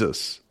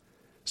Jesus.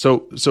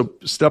 So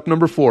step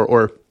number 4,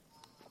 or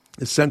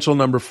essential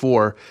number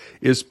 4,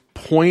 is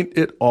point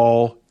it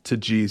all to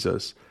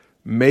Jesus.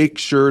 Make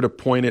sure to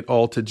point it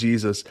all to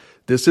Jesus.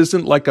 This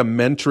isn't like a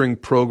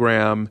mentoring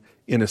program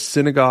in a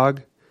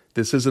synagogue.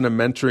 This isn't a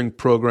mentoring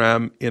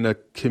program in a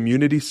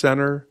community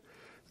center.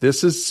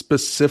 This is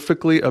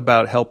specifically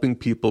about helping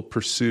people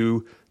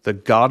pursue the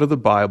God of the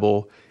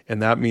Bible,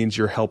 and that means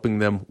you're helping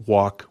them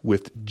walk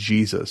with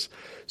Jesus.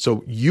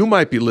 So you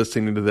might be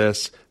listening to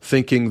this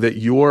thinking that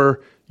your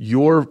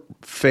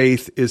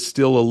faith is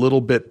still a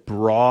little bit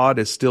broad,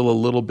 is still a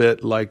little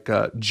bit like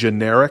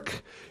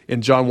generic.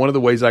 And John, one of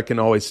the ways I can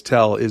always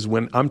tell is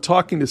when I'm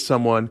talking to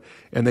someone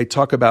and they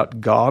talk about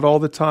God all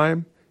the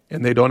time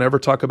and they don't ever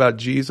talk about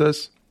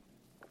Jesus,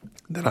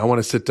 then I want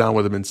to sit down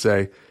with them and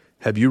say,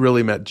 have you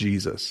really met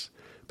Jesus?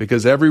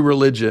 Because every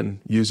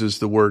religion uses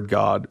the word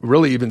God.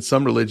 Really, even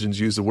some religions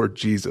use the word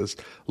Jesus.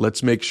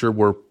 Let's make sure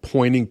we're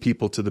pointing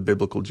people to the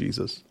biblical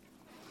Jesus.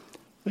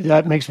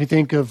 That makes me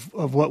think of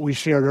what we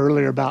shared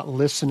earlier about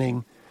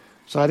listening.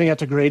 So I think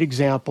that's a great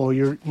example.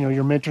 You're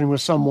mentoring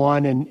with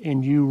someone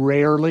and you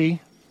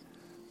rarely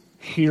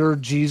hear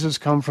Jesus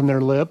come from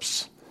their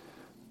lips.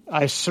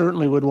 I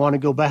certainly would want to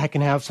go back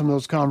and have some of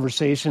those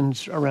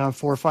conversations around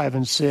 4, 5,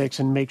 and 6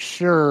 and make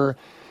sure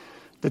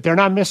that they're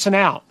not missing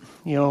out.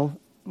 You know,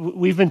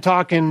 we've been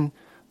talking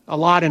a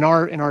lot in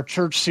our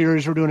church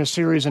series. We're doing a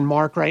series in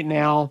Mark right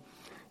now,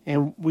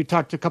 and we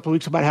talked a couple of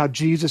weeks about how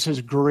Jesus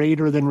is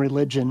greater than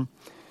religion.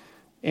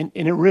 And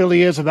it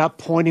really is about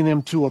pointing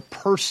them to a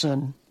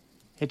person.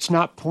 It's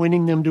not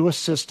pointing them to a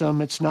system.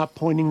 It's not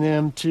pointing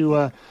them to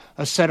a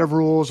set of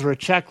rules or a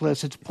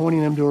checklist. It's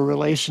pointing them to a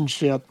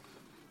relationship.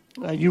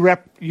 You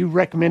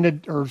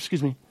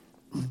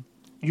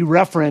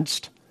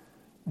referenced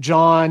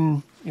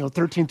John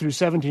 13 through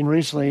 17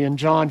 recently, and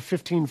John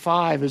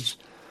 15:5 is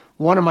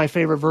one of my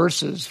favorite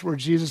verses where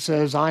Jesus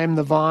says, I am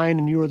the vine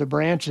and you are the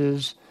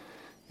branches.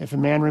 If a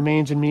man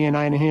remains in me and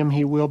I in him,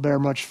 he will bear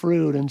much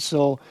fruit. And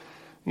so,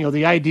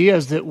 the idea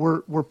is that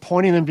we're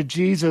pointing them to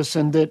Jesus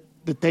and that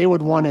they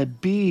would want to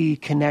be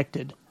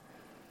connected.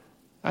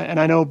 And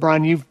I know,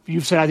 Brian,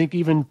 you've said, I think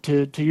even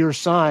to your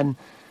son,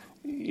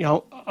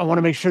 I want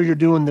to make sure you're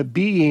doing the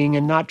being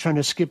and not trying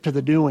to skip to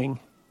the doing.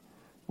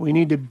 We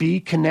need to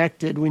be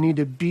connected. We need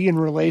to be in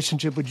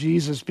relationship with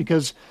Jesus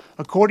because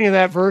according to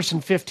that verse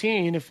in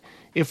 15,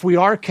 if we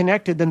are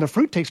connected, then the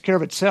fruit takes care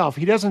of itself.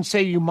 He doesn't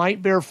say you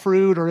might bear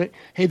fruit or,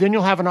 hey, then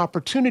you'll have an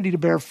opportunity to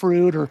bear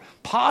fruit or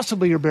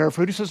possibly you'll bear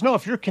fruit. He says, no,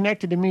 if you're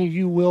connected to me,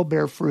 you will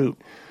bear fruit.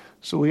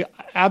 So we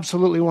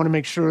absolutely want to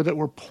make sure that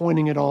we're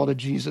pointing it all to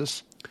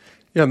Jesus.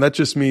 Yeah, and that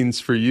just means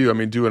for you,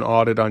 do an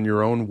audit on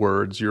your own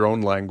words, your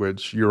own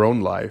language, your own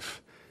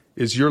life.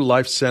 Is your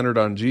life centered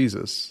on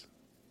Jesus?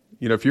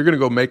 If you're going to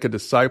go make a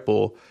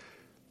disciple,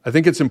 I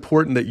think it's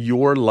important that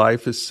your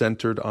life is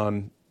centered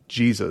on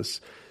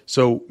Jesus.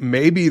 So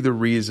maybe the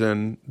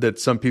reason that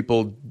some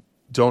people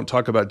don't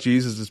talk about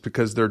Jesus is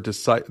because their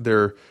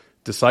discipler,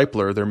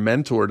 their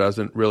mentor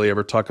doesn't really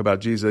ever talk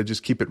about Jesus. They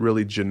just keep it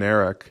really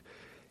generic.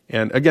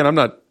 And again,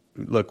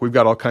 look, we've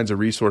got all kinds of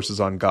resources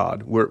on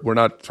God. We're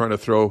not trying to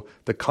throw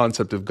the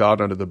concept of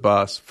God under the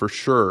bus. For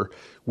sure,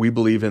 we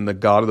believe in the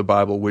God of the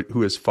Bible,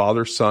 who is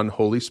Father, Son,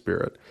 Holy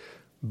Spirit.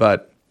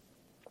 But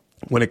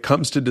when it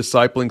comes to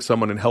discipling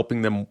someone and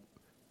helping them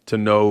to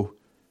know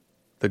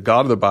the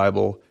God of the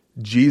Bible,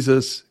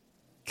 Jesus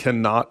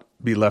cannot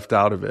be left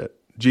out of it.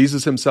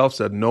 Jesus himself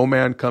said, no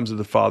man comes to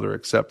the Father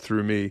except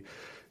through me.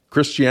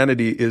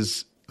 Christianity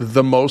is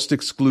the most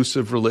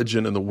exclusive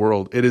religion in the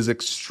world. It is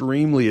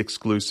extremely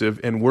exclusive,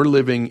 and we're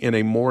living in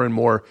a more and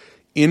more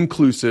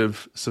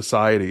inclusive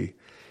society.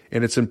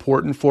 And it's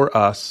important for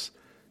us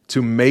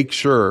to make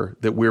sure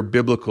that we're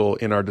biblical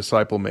in our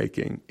disciple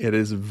making. It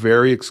is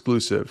very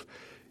exclusive.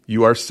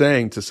 You are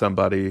saying to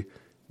somebody,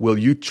 will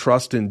you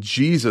trust in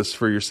Jesus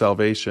for your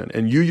salvation?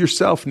 And you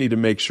yourself need to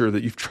make sure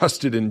that you've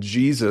trusted in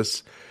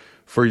Jesus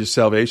for your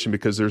salvation,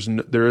 because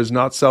there is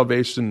not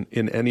salvation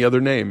in any other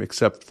name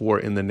except for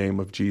in the name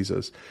of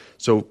Jesus.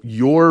 So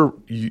your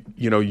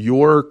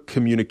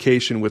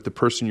communication with the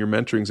person you're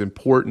mentoring is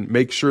important.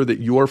 Make sure that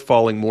you're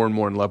falling more and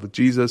more in love with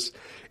Jesus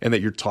and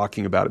that you're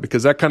talking about it,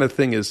 because that kind of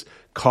thing is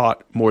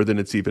caught more than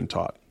it's even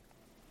taught.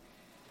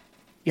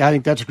 Yeah, I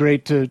think that's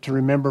great to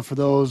remember for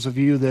those of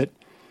you that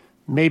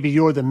maybe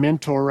you're the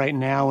mentor right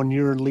now and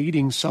you're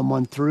leading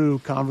someone through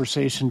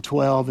Conversation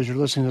 12 as you're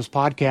listening to this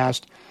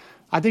podcast.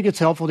 I think it's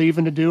helpful to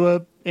even to do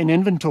an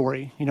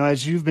inventory.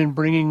 As you've been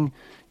bringing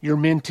your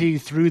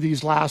mentee through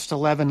these last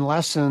 11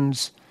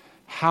 lessons,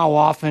 how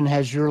often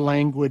has your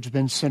language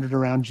been centered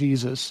around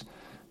Jesus?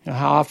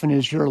 How often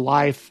is your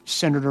life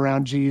centered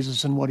around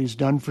Jesus and what he's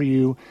done for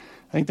you?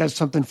 I think that's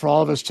something for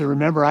all of us to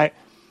remember.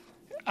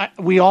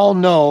 We all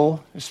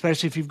know,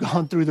 especially if you've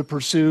gone through the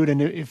pursuit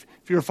and if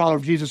you're a follower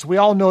of Jesus, we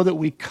all know that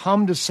we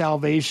come to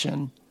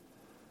salvation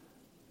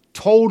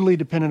totally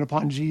dependent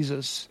upon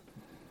Jesus.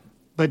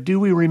 But do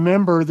we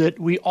remember that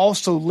we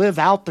also live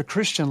out the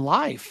Christian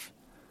life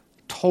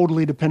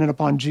totally dependent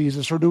upon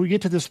Jesus? Or do we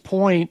get to this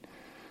point,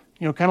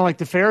 kind of like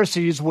the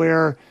Pharisees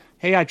where,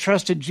 hey, I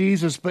trusted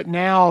Jesus, but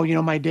now,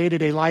 my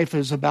day-to-day life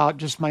is about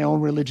just my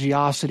own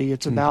religiosity.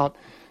 It's about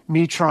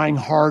me trying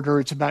harder.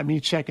 It's about me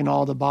checking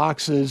all the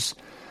boxes.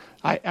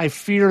 I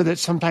fear that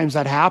sometimes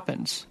that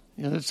happens.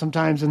 That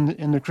sometimes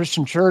in the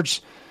Christian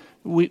church,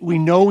 we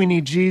know we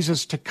need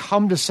Jesus to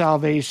come to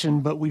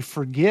salvation, but we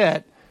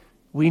forget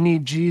we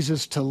need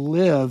Jesus to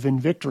live in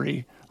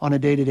victory on a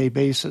day-to-day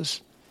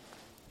basis.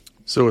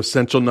 So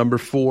essential number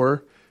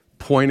 4,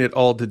 point it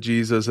all to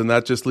Jesus, and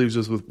that just leaves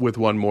us with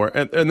one more.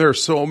 And there are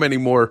so many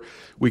more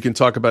we can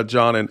talk about,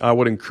 John, and I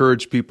would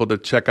encourage people to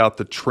check out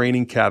the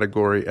training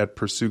category at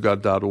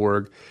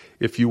pursuegod.org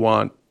if you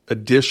want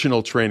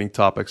additional training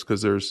topics,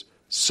 because there's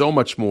so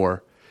much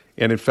more.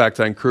 And in fact,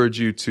 I encourage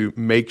you to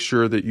make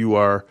sure that you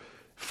are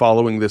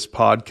following this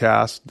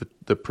podcast,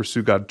 the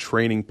Pursue God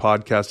Training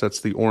Podcast.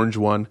 That's the orange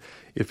one,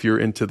 if you're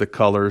into the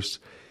colors.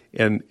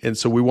 And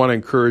so we want to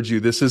encourage you.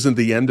 This isn't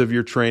the end of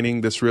your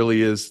training. This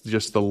really is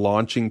just the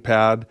launching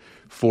pad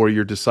for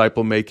your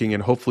disciple making.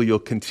 And hopefully you'll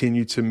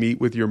continue to meet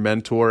with your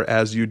mentor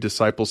as you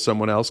disciple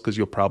someone else, because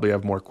you'll probably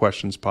have more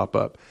questions pop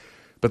up.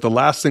 But the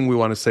last thing we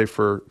want to say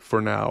for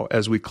now,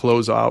 as we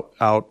close out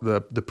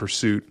the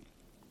pursuit,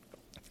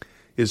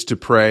 is to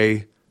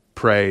pray,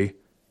 pray,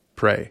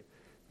 pray.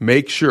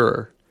 Make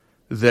sure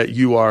that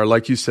you are,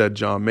 like you said,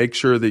 John, make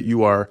sure that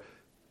you are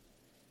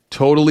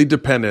totally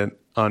dependent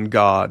on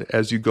God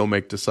as you go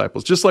make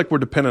disciples, just like we're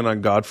dependent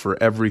on God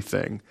for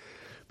everything.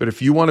 But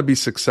if you want to be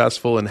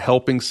successful in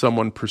helping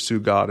someone pursue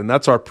God, and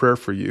that's our prayer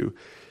for you,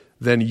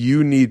 then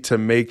you need to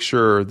make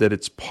sure that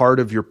it's part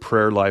of your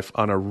prayer life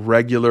on a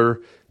regular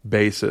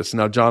basis.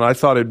 Now, John, I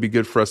thought it'd be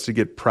good for us to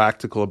get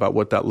practical about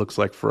what that looks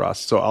like for us.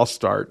 So I'll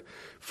start.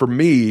 For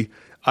me,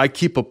 I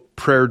keep a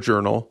prayer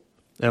journal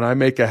and I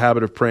make a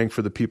habit of praying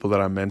for the people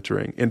that I'm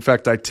mentoring. In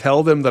fact, I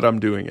tell them that I'm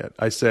doing it.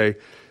 I say,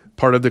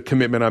 part of the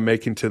commitment I'm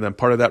making to them,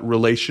 part of that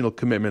relational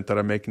commitment that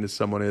I'm making to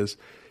someone is,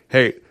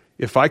 hey,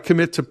 if I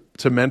commit to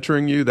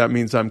mentoring you, that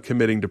means I'm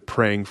committing to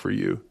praying for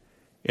you.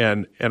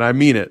 And I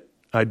mean it.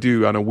 I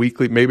do on a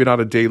weekly, maybe not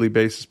a daily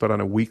basis, but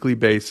on a weekly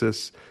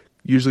basis,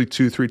 usually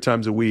 2-3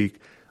 times a week.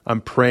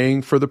 I'm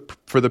praying for the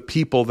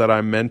people that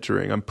I'm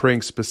mentoring. I'm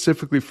praying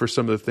specifically for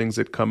some of the things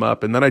that come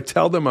up. And then I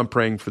tell them I'm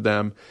praying for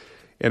them.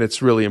 And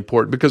it's really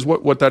important because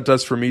what that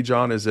does for me,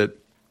 John, is it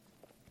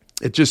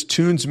just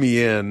tunes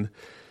me in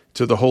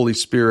to the Holy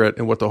Spirit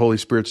and what the Holy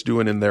Spirit's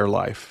doing in their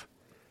life.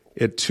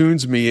 It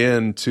tunes me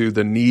in to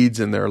the needs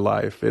in their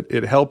life.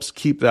 It helps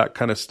keep that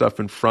kind of stuff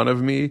in front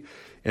of me.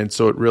 And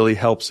so it really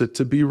helps it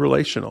to be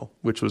relational,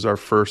 which was our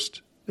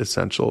first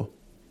essential.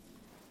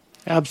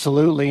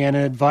 Absolutely. And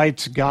it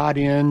invites God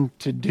in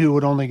to do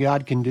what only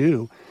God can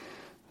do.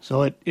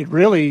 So it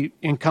really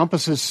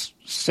encompasses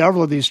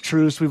several of these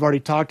truths we've already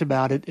talked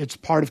about. It's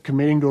part of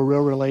committing to a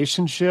real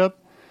relationship.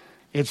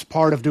 It's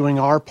part of doing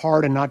our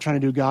part and not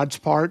trying to do God's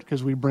part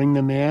because we bring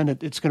them in.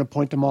 It's going to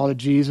point them all to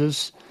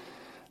Jesus.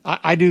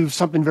 I do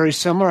something very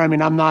similar. I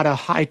mean, I'm not a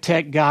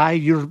high-tech guy.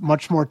 You're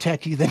much more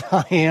techie than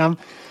I am.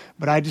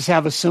 But I just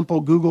have a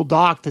simple Google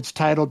Doc that's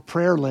titled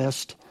Prayer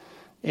List.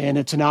 And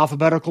it's in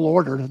alphabetical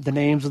order, the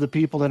names of the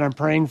people that I'm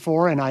praying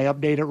for, and I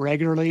update it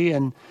regularly.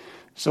 And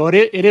so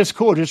it is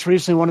cool. Just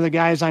recently, one of the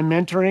guys I'm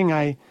mentoring,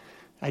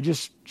 I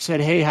just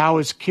said, hey, how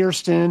is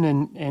Kirsten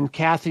and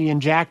Kathy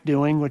and Jack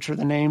doing, which are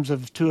the names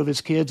of 2 of his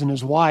kids and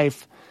his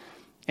wife.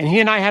 And he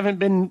and I haven't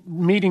been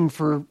meeting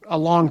for a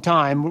long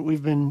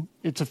time.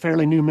 It's a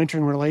fairly new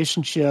mentoring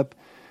relationship.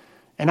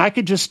 And I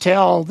could just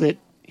tell that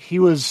he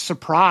was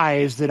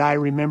surprised that I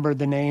remembered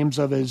the names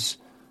of his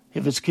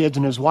kids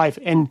and his wife.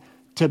 And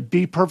to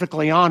be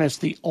perfectly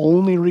honest, the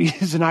only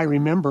reason I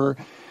remember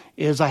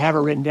is I have it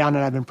written down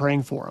and I've been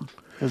praying for him.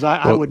 Because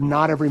I would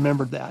not have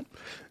remembered that.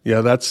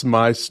 Yeah, that's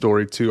my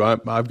story too.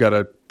 I've got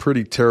a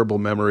pretty terrible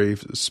memory,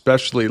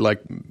 especially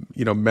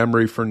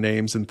memory for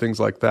names and things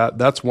like that.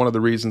 That's one of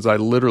the reasons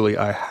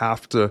I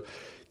have to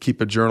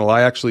keep a journal.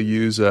 I actually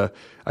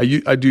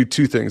I do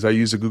 2 things. I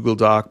use a Google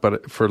Doc,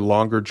 but for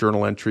longer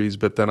journal entries.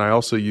 But then I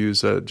also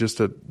use a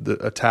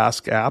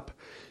task app,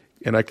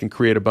 and I can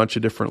create a bunch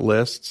of different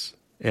lists,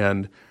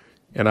 and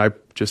I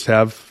just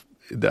have.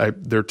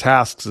 They're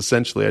tasks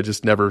essentially.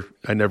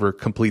 I never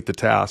complete the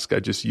task.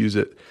 I just use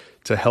it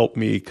to help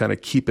me kind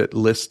of keep it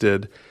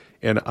listed.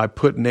 And I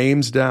put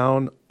names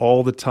down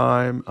all the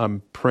time.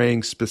 I'm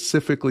praying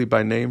specifically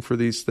by name for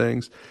these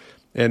things.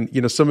 And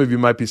some of you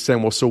might be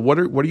saying, well, so what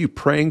are you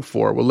praying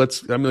for? Well,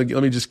 let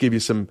me just give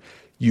you some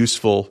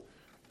useful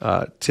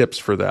tips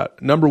for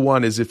that. Number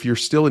 1 is if you're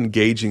still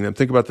engaging them.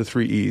 Think about the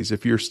 3 E's.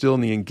 If you're still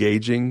in the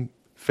engaging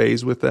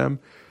phase with them,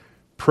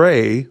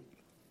 pray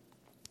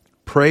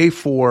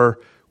for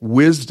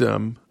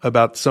wisdom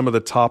about some of the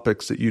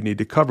topics that you need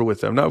to cover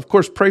with them. Now, of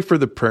course, pray for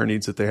the prayer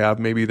needs that they have.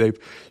 Maybe they've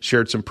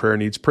shared some prayer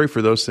needs. Pray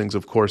for those things,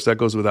 of course. That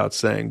goes without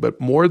saying.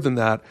 But more than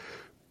that,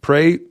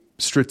 pray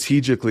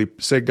strategically.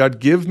 Say,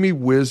 God, give me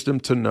wisdom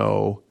to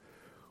know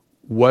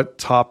what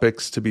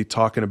topics to be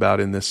talking about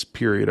in this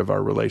period of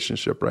our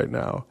relationship right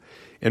now.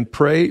 And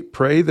pray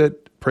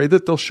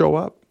that they'll show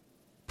up.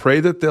 Pray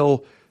that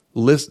they'll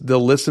listen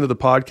to the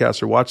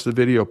podcast or watch the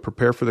video,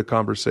 prepare for the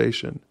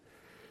conversation.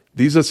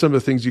 These are some of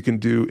the things you can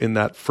do in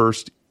that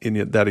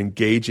that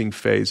engaging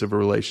phase of a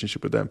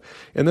relationship with them.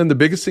 And then the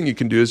biggest thing you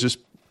can do is just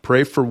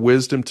pray for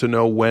wisdom to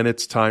know when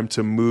it's time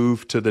to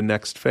move to the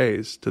next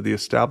phase, to the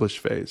established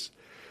phase.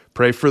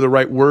 Pray for the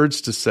right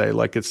words to say,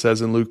 like it says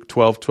in Luke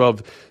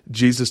 12:12.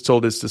 Jesus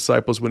told his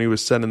disciples when he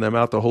was sending them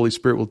out, the Holy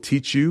Spirit will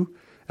teach you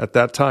at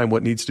that time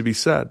what needs to be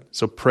said.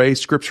 So pray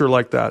scripture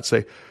like that.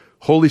 Say,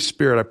 Holy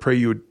Spirit, I pray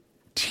you would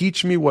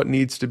teach me what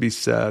needs to be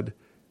said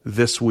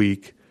this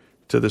week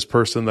to this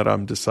person that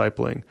I'm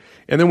discipling.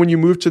 And then when you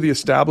move to the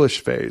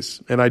established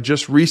phase, and I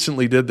just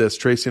recently did this,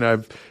 Tracy and I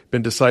have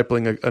been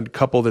discipling a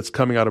couple that's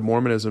coming out of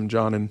Mormonism,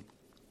 John, and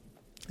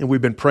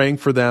we've been praying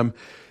for them.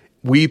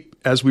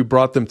 As we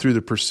brought them through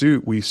the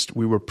pursuit, we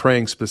were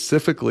praying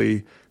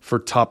specifically for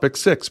topic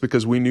 6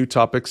 because we knew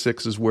topic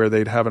 6 is where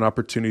they'd have an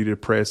opportunity to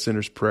pray a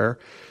sinner's prayer.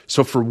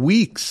 So for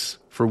weeks,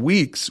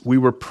 we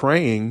were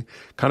praying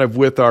kind of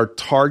with our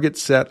target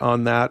set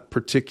on that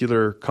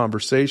particular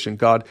conversation.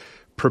 God,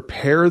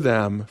 prepare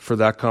them for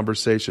that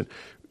conversation.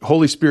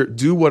 Holy Spirit,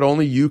 do what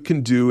only you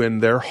can do in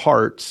their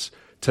hearts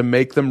to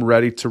make them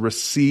ready to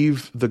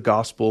receive the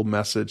gospel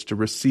message, to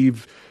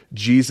receive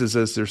Jesus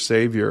as their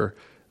Savior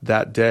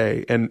that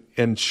day.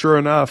 And sure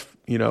enough,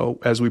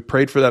 as we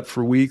prayed for that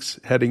for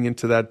weeks, heading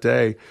into that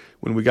day,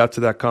 when we got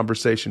to that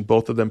conversation,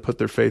 both of them put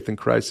their faith in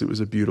Christ. It was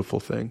a beautiful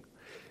thing.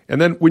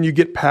 And then when you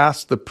get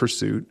past the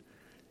pursuit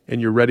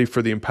and you're ready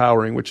for the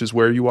empowering, which is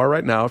where you are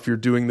right now, if you're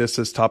doing this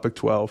as topic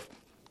 12,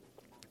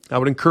 I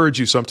would encourage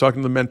you, so I'm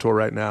talking to the mentor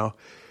right now,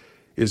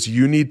 is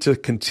you need to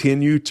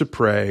continue to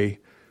pray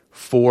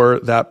for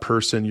that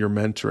person you're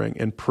mentoring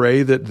and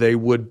pray that they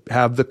would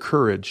have the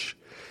courage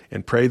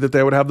and pray that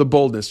they would have the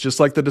boldness, just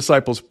like the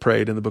disciples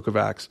prayed in the book of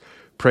Acts.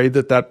 Pray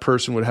that that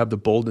person would have the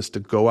boldness to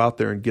go out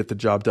there and get the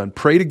job done.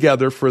 Pray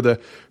together for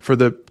the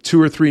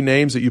 2 or 3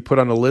 names that you put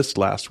on a list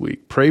last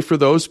week. Pray for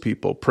those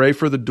people. Pray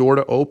for the door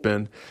to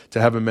open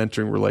to have a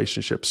mentoring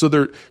relationship.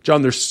 So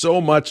John, there's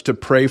so much to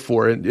pray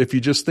for. And if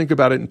you just think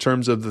about it in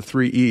terms of the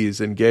 3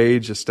 E's,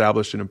 engage,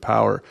 establish, and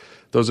empower,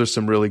 those are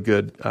some really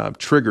good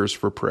triggers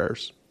for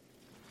prayers.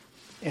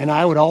 And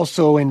I would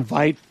also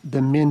invite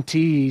the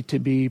mentee to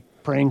be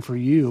praying for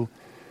you.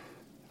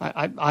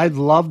 I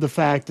love the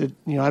fact that,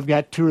 I've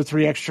got 2 or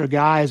 3 extra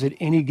guys at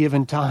any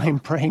given time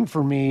praying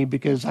for me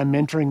because I'm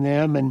mentoring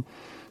them. And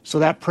so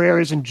that prayer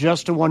isn't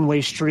just a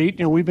one-way street.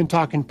 We've been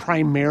talking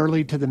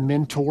primarily to the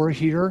mentor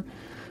here,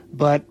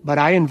 but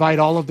I invite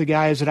all of the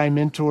guys that I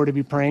mentor to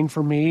be praying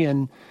for me.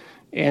 And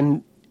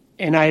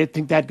I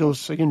think that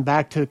goes, again,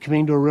 back to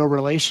committing to a real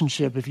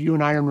relationship. If you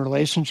and I are in a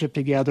relationship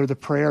together, the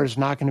prayer is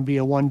not going to be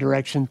a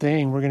one-direction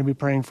thing. We're going to be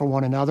praying for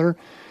one another.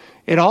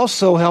 It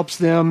also helps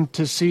them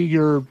to see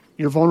your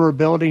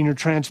vulnerability and your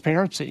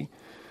transparency.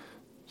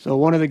 So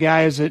one of the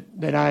guys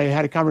that I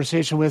had a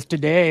conversation with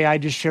today, I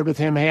just shared with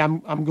him, hey,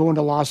 I'm going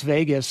to Las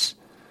Vegas.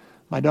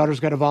 My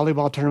daughter's got a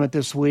volleyball tournament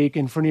this week,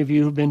 and for any of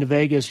you who've been to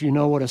Vegas, you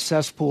know what a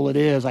cesspool it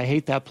is. I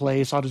hate that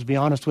place. I'll just be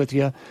honest with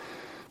you.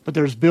 But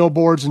there's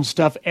billboards and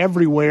stuff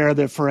everywhere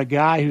that for a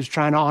guy who's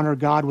trying to honor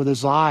God with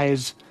his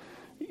eyes,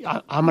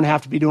 I'm going to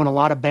have to be doing a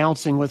lot of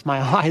bouncing with my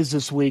eyes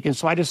this week. And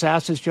so I just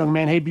asked this young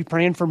man, hey, be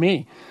praying for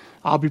me.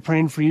 I'll be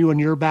praying for you in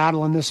your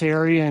battle in this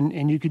area,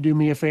 and you could do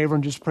me a favor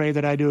and just pray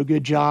that I do a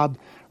good job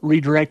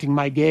redirecting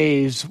my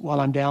gaze while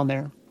I'm down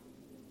there.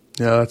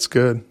 Yeah, that's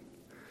good.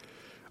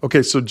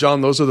 Okay, so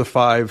John, those are the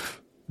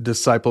 5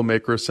 disciple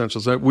maker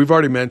essentials. We've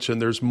already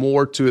mentioned there's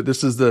more to it.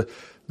 This is the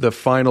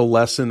final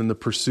lesson in the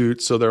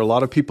pursuit. So there are a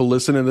lot of people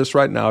listening to this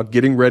right now,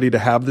 getting ready to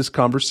have this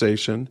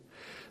conversation.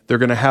 They're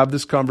going to have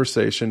this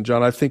conversation.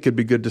 John, I think it'd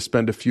be good to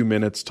spend a few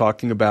minutes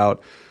talking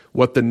about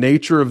what the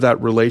nature of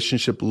that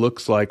relationship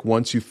looks like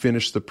once you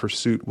finish the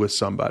pursuit with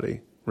somebody,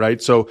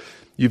 right? So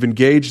you've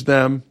engaged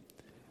them,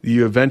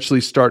 you eventually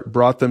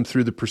brought them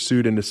through the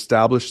pursuit and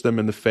established them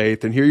in the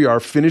faith. And here you are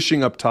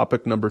finishing up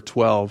topic number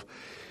 12.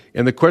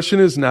 And the question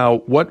is now,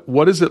 what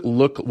does a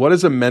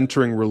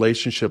mentoring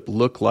relationship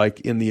look like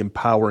in the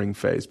empowering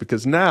phase?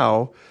 Because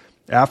now,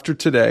 after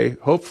today,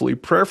 hopefully,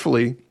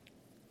 prayerfully,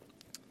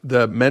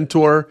 the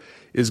mentor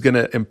is going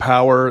to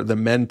empower the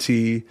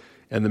mentee,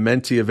 and the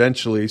mentee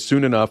eventually,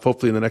 soon enough,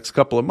 hopefully in the next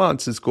couple of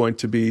months, is going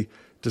to be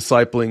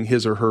discipling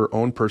his or her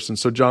own person.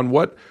 So John,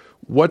 what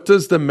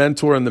does the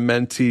mentor and the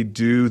mentee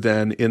do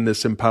then in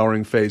this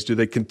empowering phase? Do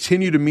they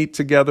continue to meet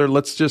together?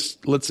 Let's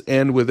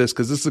end with this,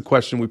 because this is a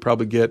question we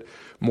probably get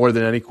more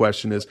than any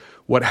question is,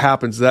 what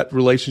happens? That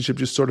relationship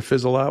just sort of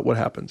fizzle out? What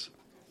happens?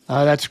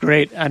 That's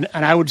great. And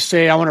I would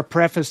say, I want to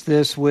preface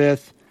this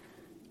with,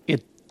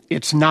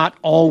 it's not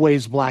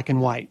always black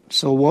and white.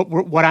 So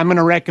what I'm going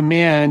to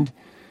recommend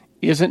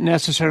isn't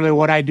necessarily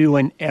what I do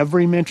in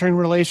every mentoring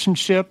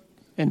relationship,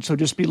 and so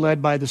just be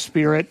led by the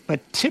Spirit.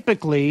 But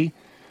typically,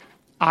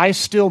 I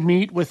still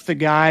meet with the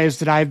guys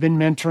that I've been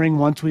mentoring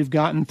once we've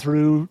gotten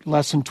through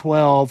lesson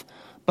 12,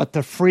 but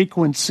the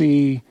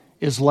frequency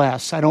is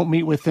less. I don't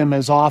meet with them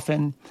as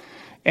often.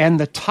 And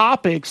the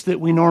topics that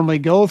we normally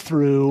go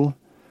through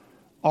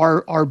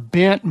are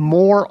bent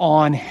more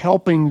on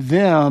helping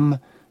them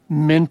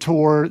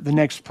mentor the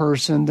next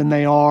person than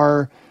they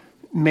are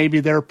maybe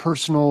their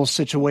personal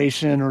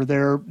situation or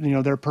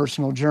their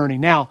personal journey.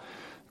 Now,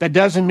 that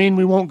doesn't mean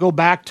we won't go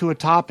back to a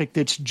topic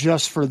that's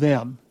just for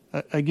them.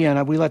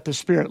 Again, we let the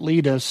Spirit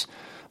lead us,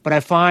 but I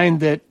find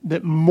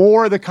that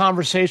more of the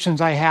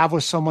conversations I have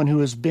with someone who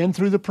has been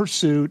through the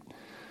pursuit,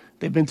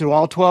 they've been through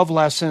all 12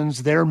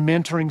 lessons, they're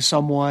mentoring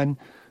someone,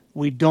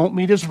 we don't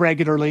meet as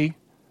regularly.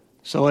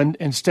 So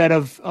instead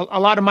of, a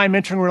lot of my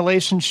mentoring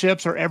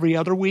relationships are every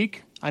other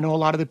week. I know a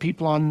lot of the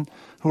people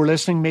who are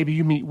listening, maybe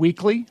you meet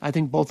weekly. I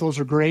think both those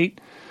are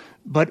great.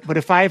 But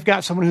if I've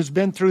got someone who's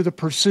been through the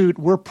pursuit,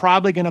 we're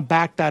probably going to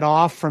back that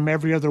off from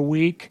every other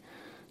week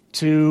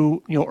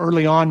to,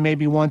 early on,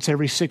 maybe once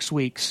every 6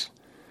 weeks.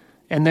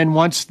 And then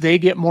once they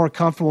get more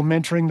comfortable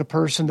mentoring the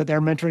person that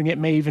they're mentoring, it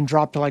may even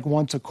drop to like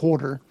once a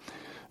quarter.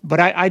 But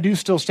I do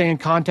still stay in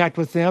contact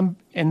with them.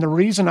 And the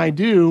reason I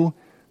do,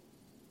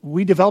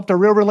 we developed a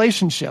real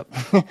relationship.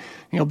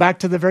 Back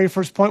to the very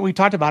first point we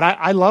talked about,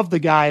 I love the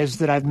guys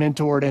that I've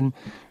mentored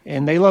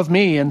and they love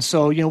me. And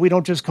so, we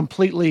don't just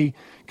completely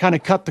kind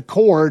of cut the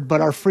cord,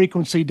 but our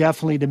frequency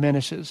definitely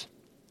diminishes.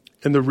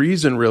 And the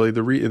reason really,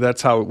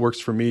 that's how it works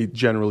for me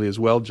generally as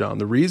well, John.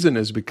 The reason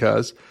is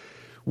because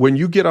when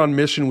you get on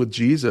mission with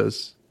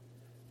Jesus,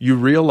 you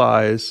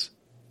realize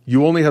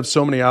you only have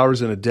so many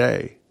hours in a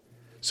day.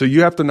 So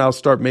you have to now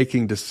start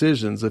making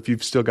decisions. If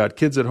you've still got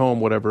kids at home,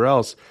 whatever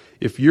else,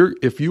 if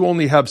you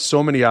only have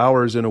so many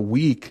hours in a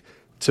week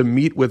to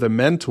meet with a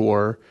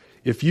mentor,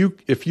 if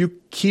you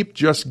keep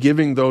just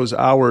giving those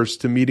hours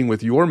to meeting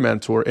with your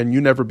mentor and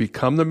you never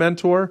become the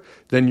mentor,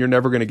 then you're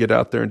never going to get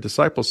out there and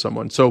disciple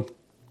someone. So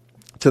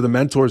to the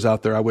mentors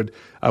out there,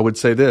 I would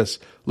say this: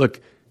 look,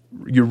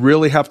 you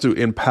really have to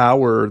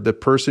empower the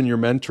person you're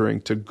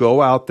mentoring to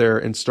go out there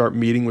and start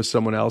meeting with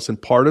someone else.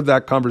 And part of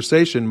that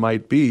conversation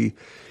might be,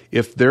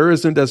 if there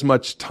isn't as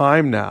much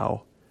time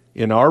now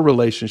in our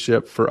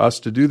relationship for us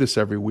to do this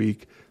every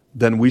week,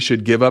 then we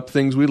should give up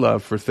things we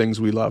love for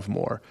things we love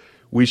more.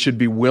 We should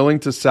be willing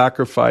to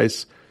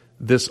sacrifice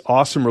this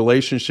awesome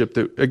relationship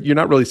that you're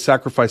not really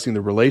sacrificing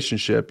the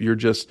relationship. You're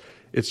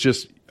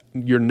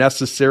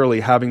necessarily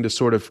having to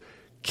sort of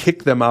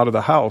kick them out of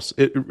the house.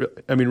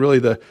 Really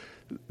the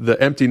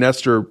empty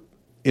nester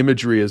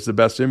imagery is the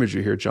best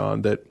imagery here,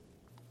 John, that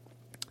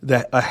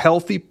a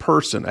healthy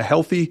person, a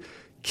healthy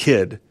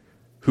kid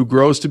who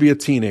grows to be a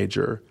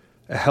teenager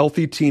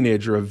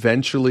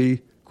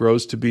eventually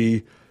grows to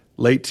be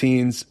late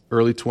teens,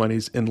 early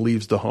 20s, and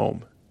leaves the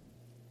home.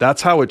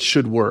 That's how it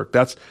should work.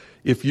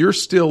 If you're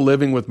still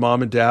living with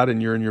mom and dad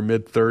and you're in your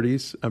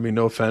mid-30s,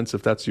 no offense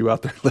if that's you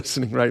out there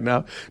listening right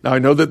now. Now, I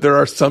know that there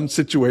are some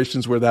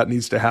situations where that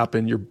needs to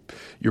happen.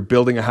 You're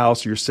building a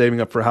house, or you're saving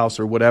up for a house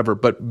or whatever.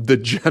 But the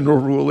general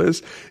rule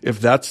is,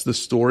 if that's the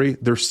story,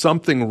 there's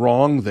something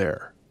wrong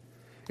there.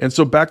 And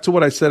so back to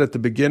what I said at the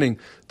beginning,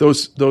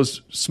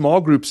 those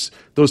small groups,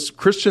 those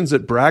Christians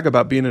that brag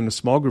about being in a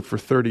small group for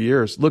 30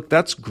 years, look,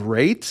 that's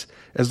great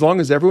as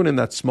long as everyone in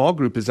that small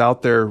group is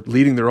out there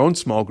leading their own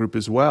small group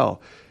as well.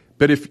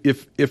 But if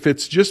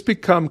it's just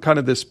become kind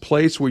of this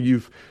place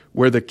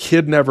where the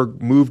kid never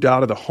moved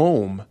out of the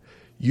home,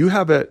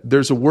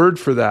 there's a word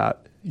for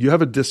that. You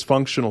have a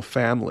dysfunctional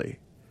family.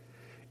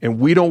 And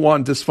we don't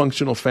want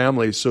dysfunctional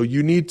families. So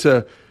you need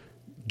to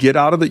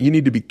you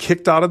need to be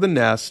kicked out of the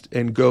nest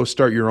and go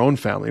start your own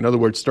family. In other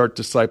words, start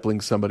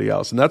discipling somebody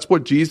else. And that's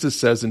what Jesus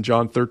says in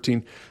John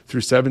 13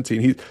 through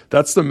 17.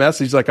 That's the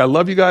message. He's like, I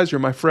love you guys, you're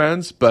my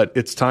friends, but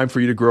it's time for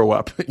you to grow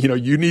up.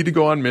 You need to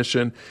go on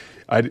mission.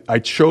 I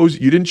chose,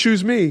 you didn't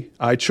choose me,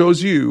 I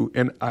chose you,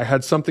 and I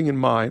had something in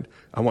mind.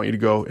 I want you to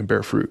go and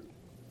bear fruit.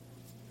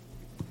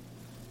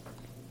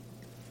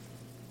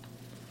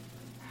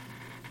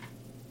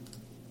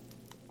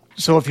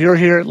 So if you're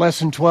here at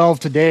Lesson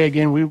 12 today,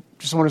 again, we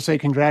just want to say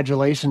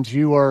congratulations.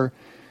 You are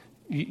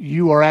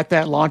at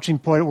that launching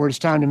point where it's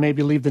time to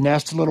maybe leave the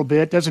nest a little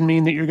bit. Doesn't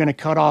mean that you're going to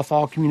cut off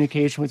all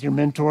communication with your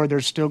mentor.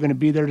 They're still going to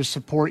be there to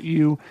support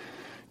you.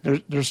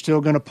 They're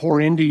still going to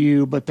pour into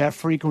you, but that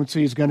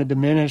frequency is going to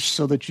diminish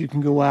so that you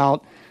can go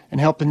out and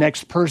help the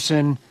next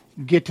person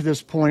get to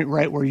this point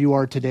right where you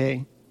are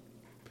today.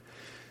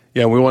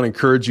 Yeah, we want to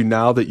encourage you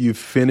now that you've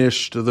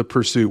finished the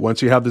pursuit.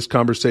 Once you have this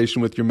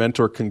conversation with your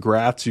mentor,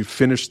 congrats, you've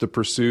finished the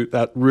pursuit.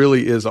 That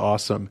really is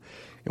awesome.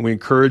 And we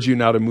encourage you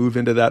now to move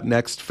into that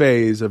next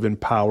phase of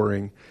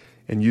empowering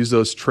and use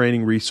those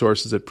training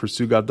resources at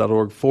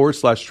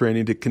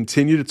pursuegod.org/training to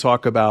continue to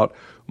talk about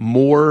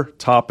more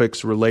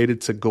topics related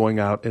to going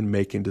out and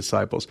making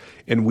disciples.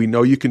 And we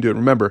know you can do it.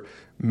 Remember,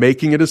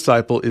 making a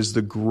disciple is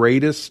the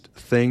greatest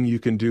thing you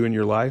can do in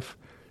your life.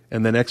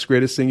 And the next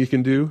greatest thing you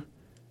can do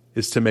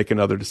is to make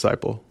another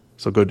disciple.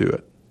 So go do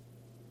it.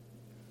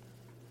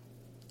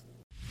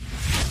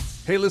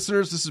 Hey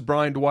listeners, this is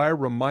Brian Dwyer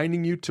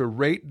reminding you to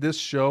rate this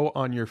show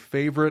on your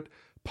favorite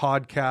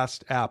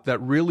podcast app.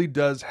 That really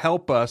does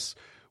help us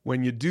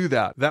when you do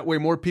that. That way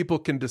more people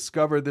can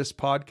discover this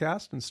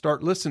podcast and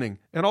start listening.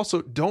 And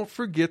also, don't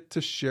forget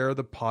to share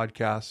the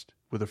podcast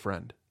with a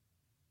friend.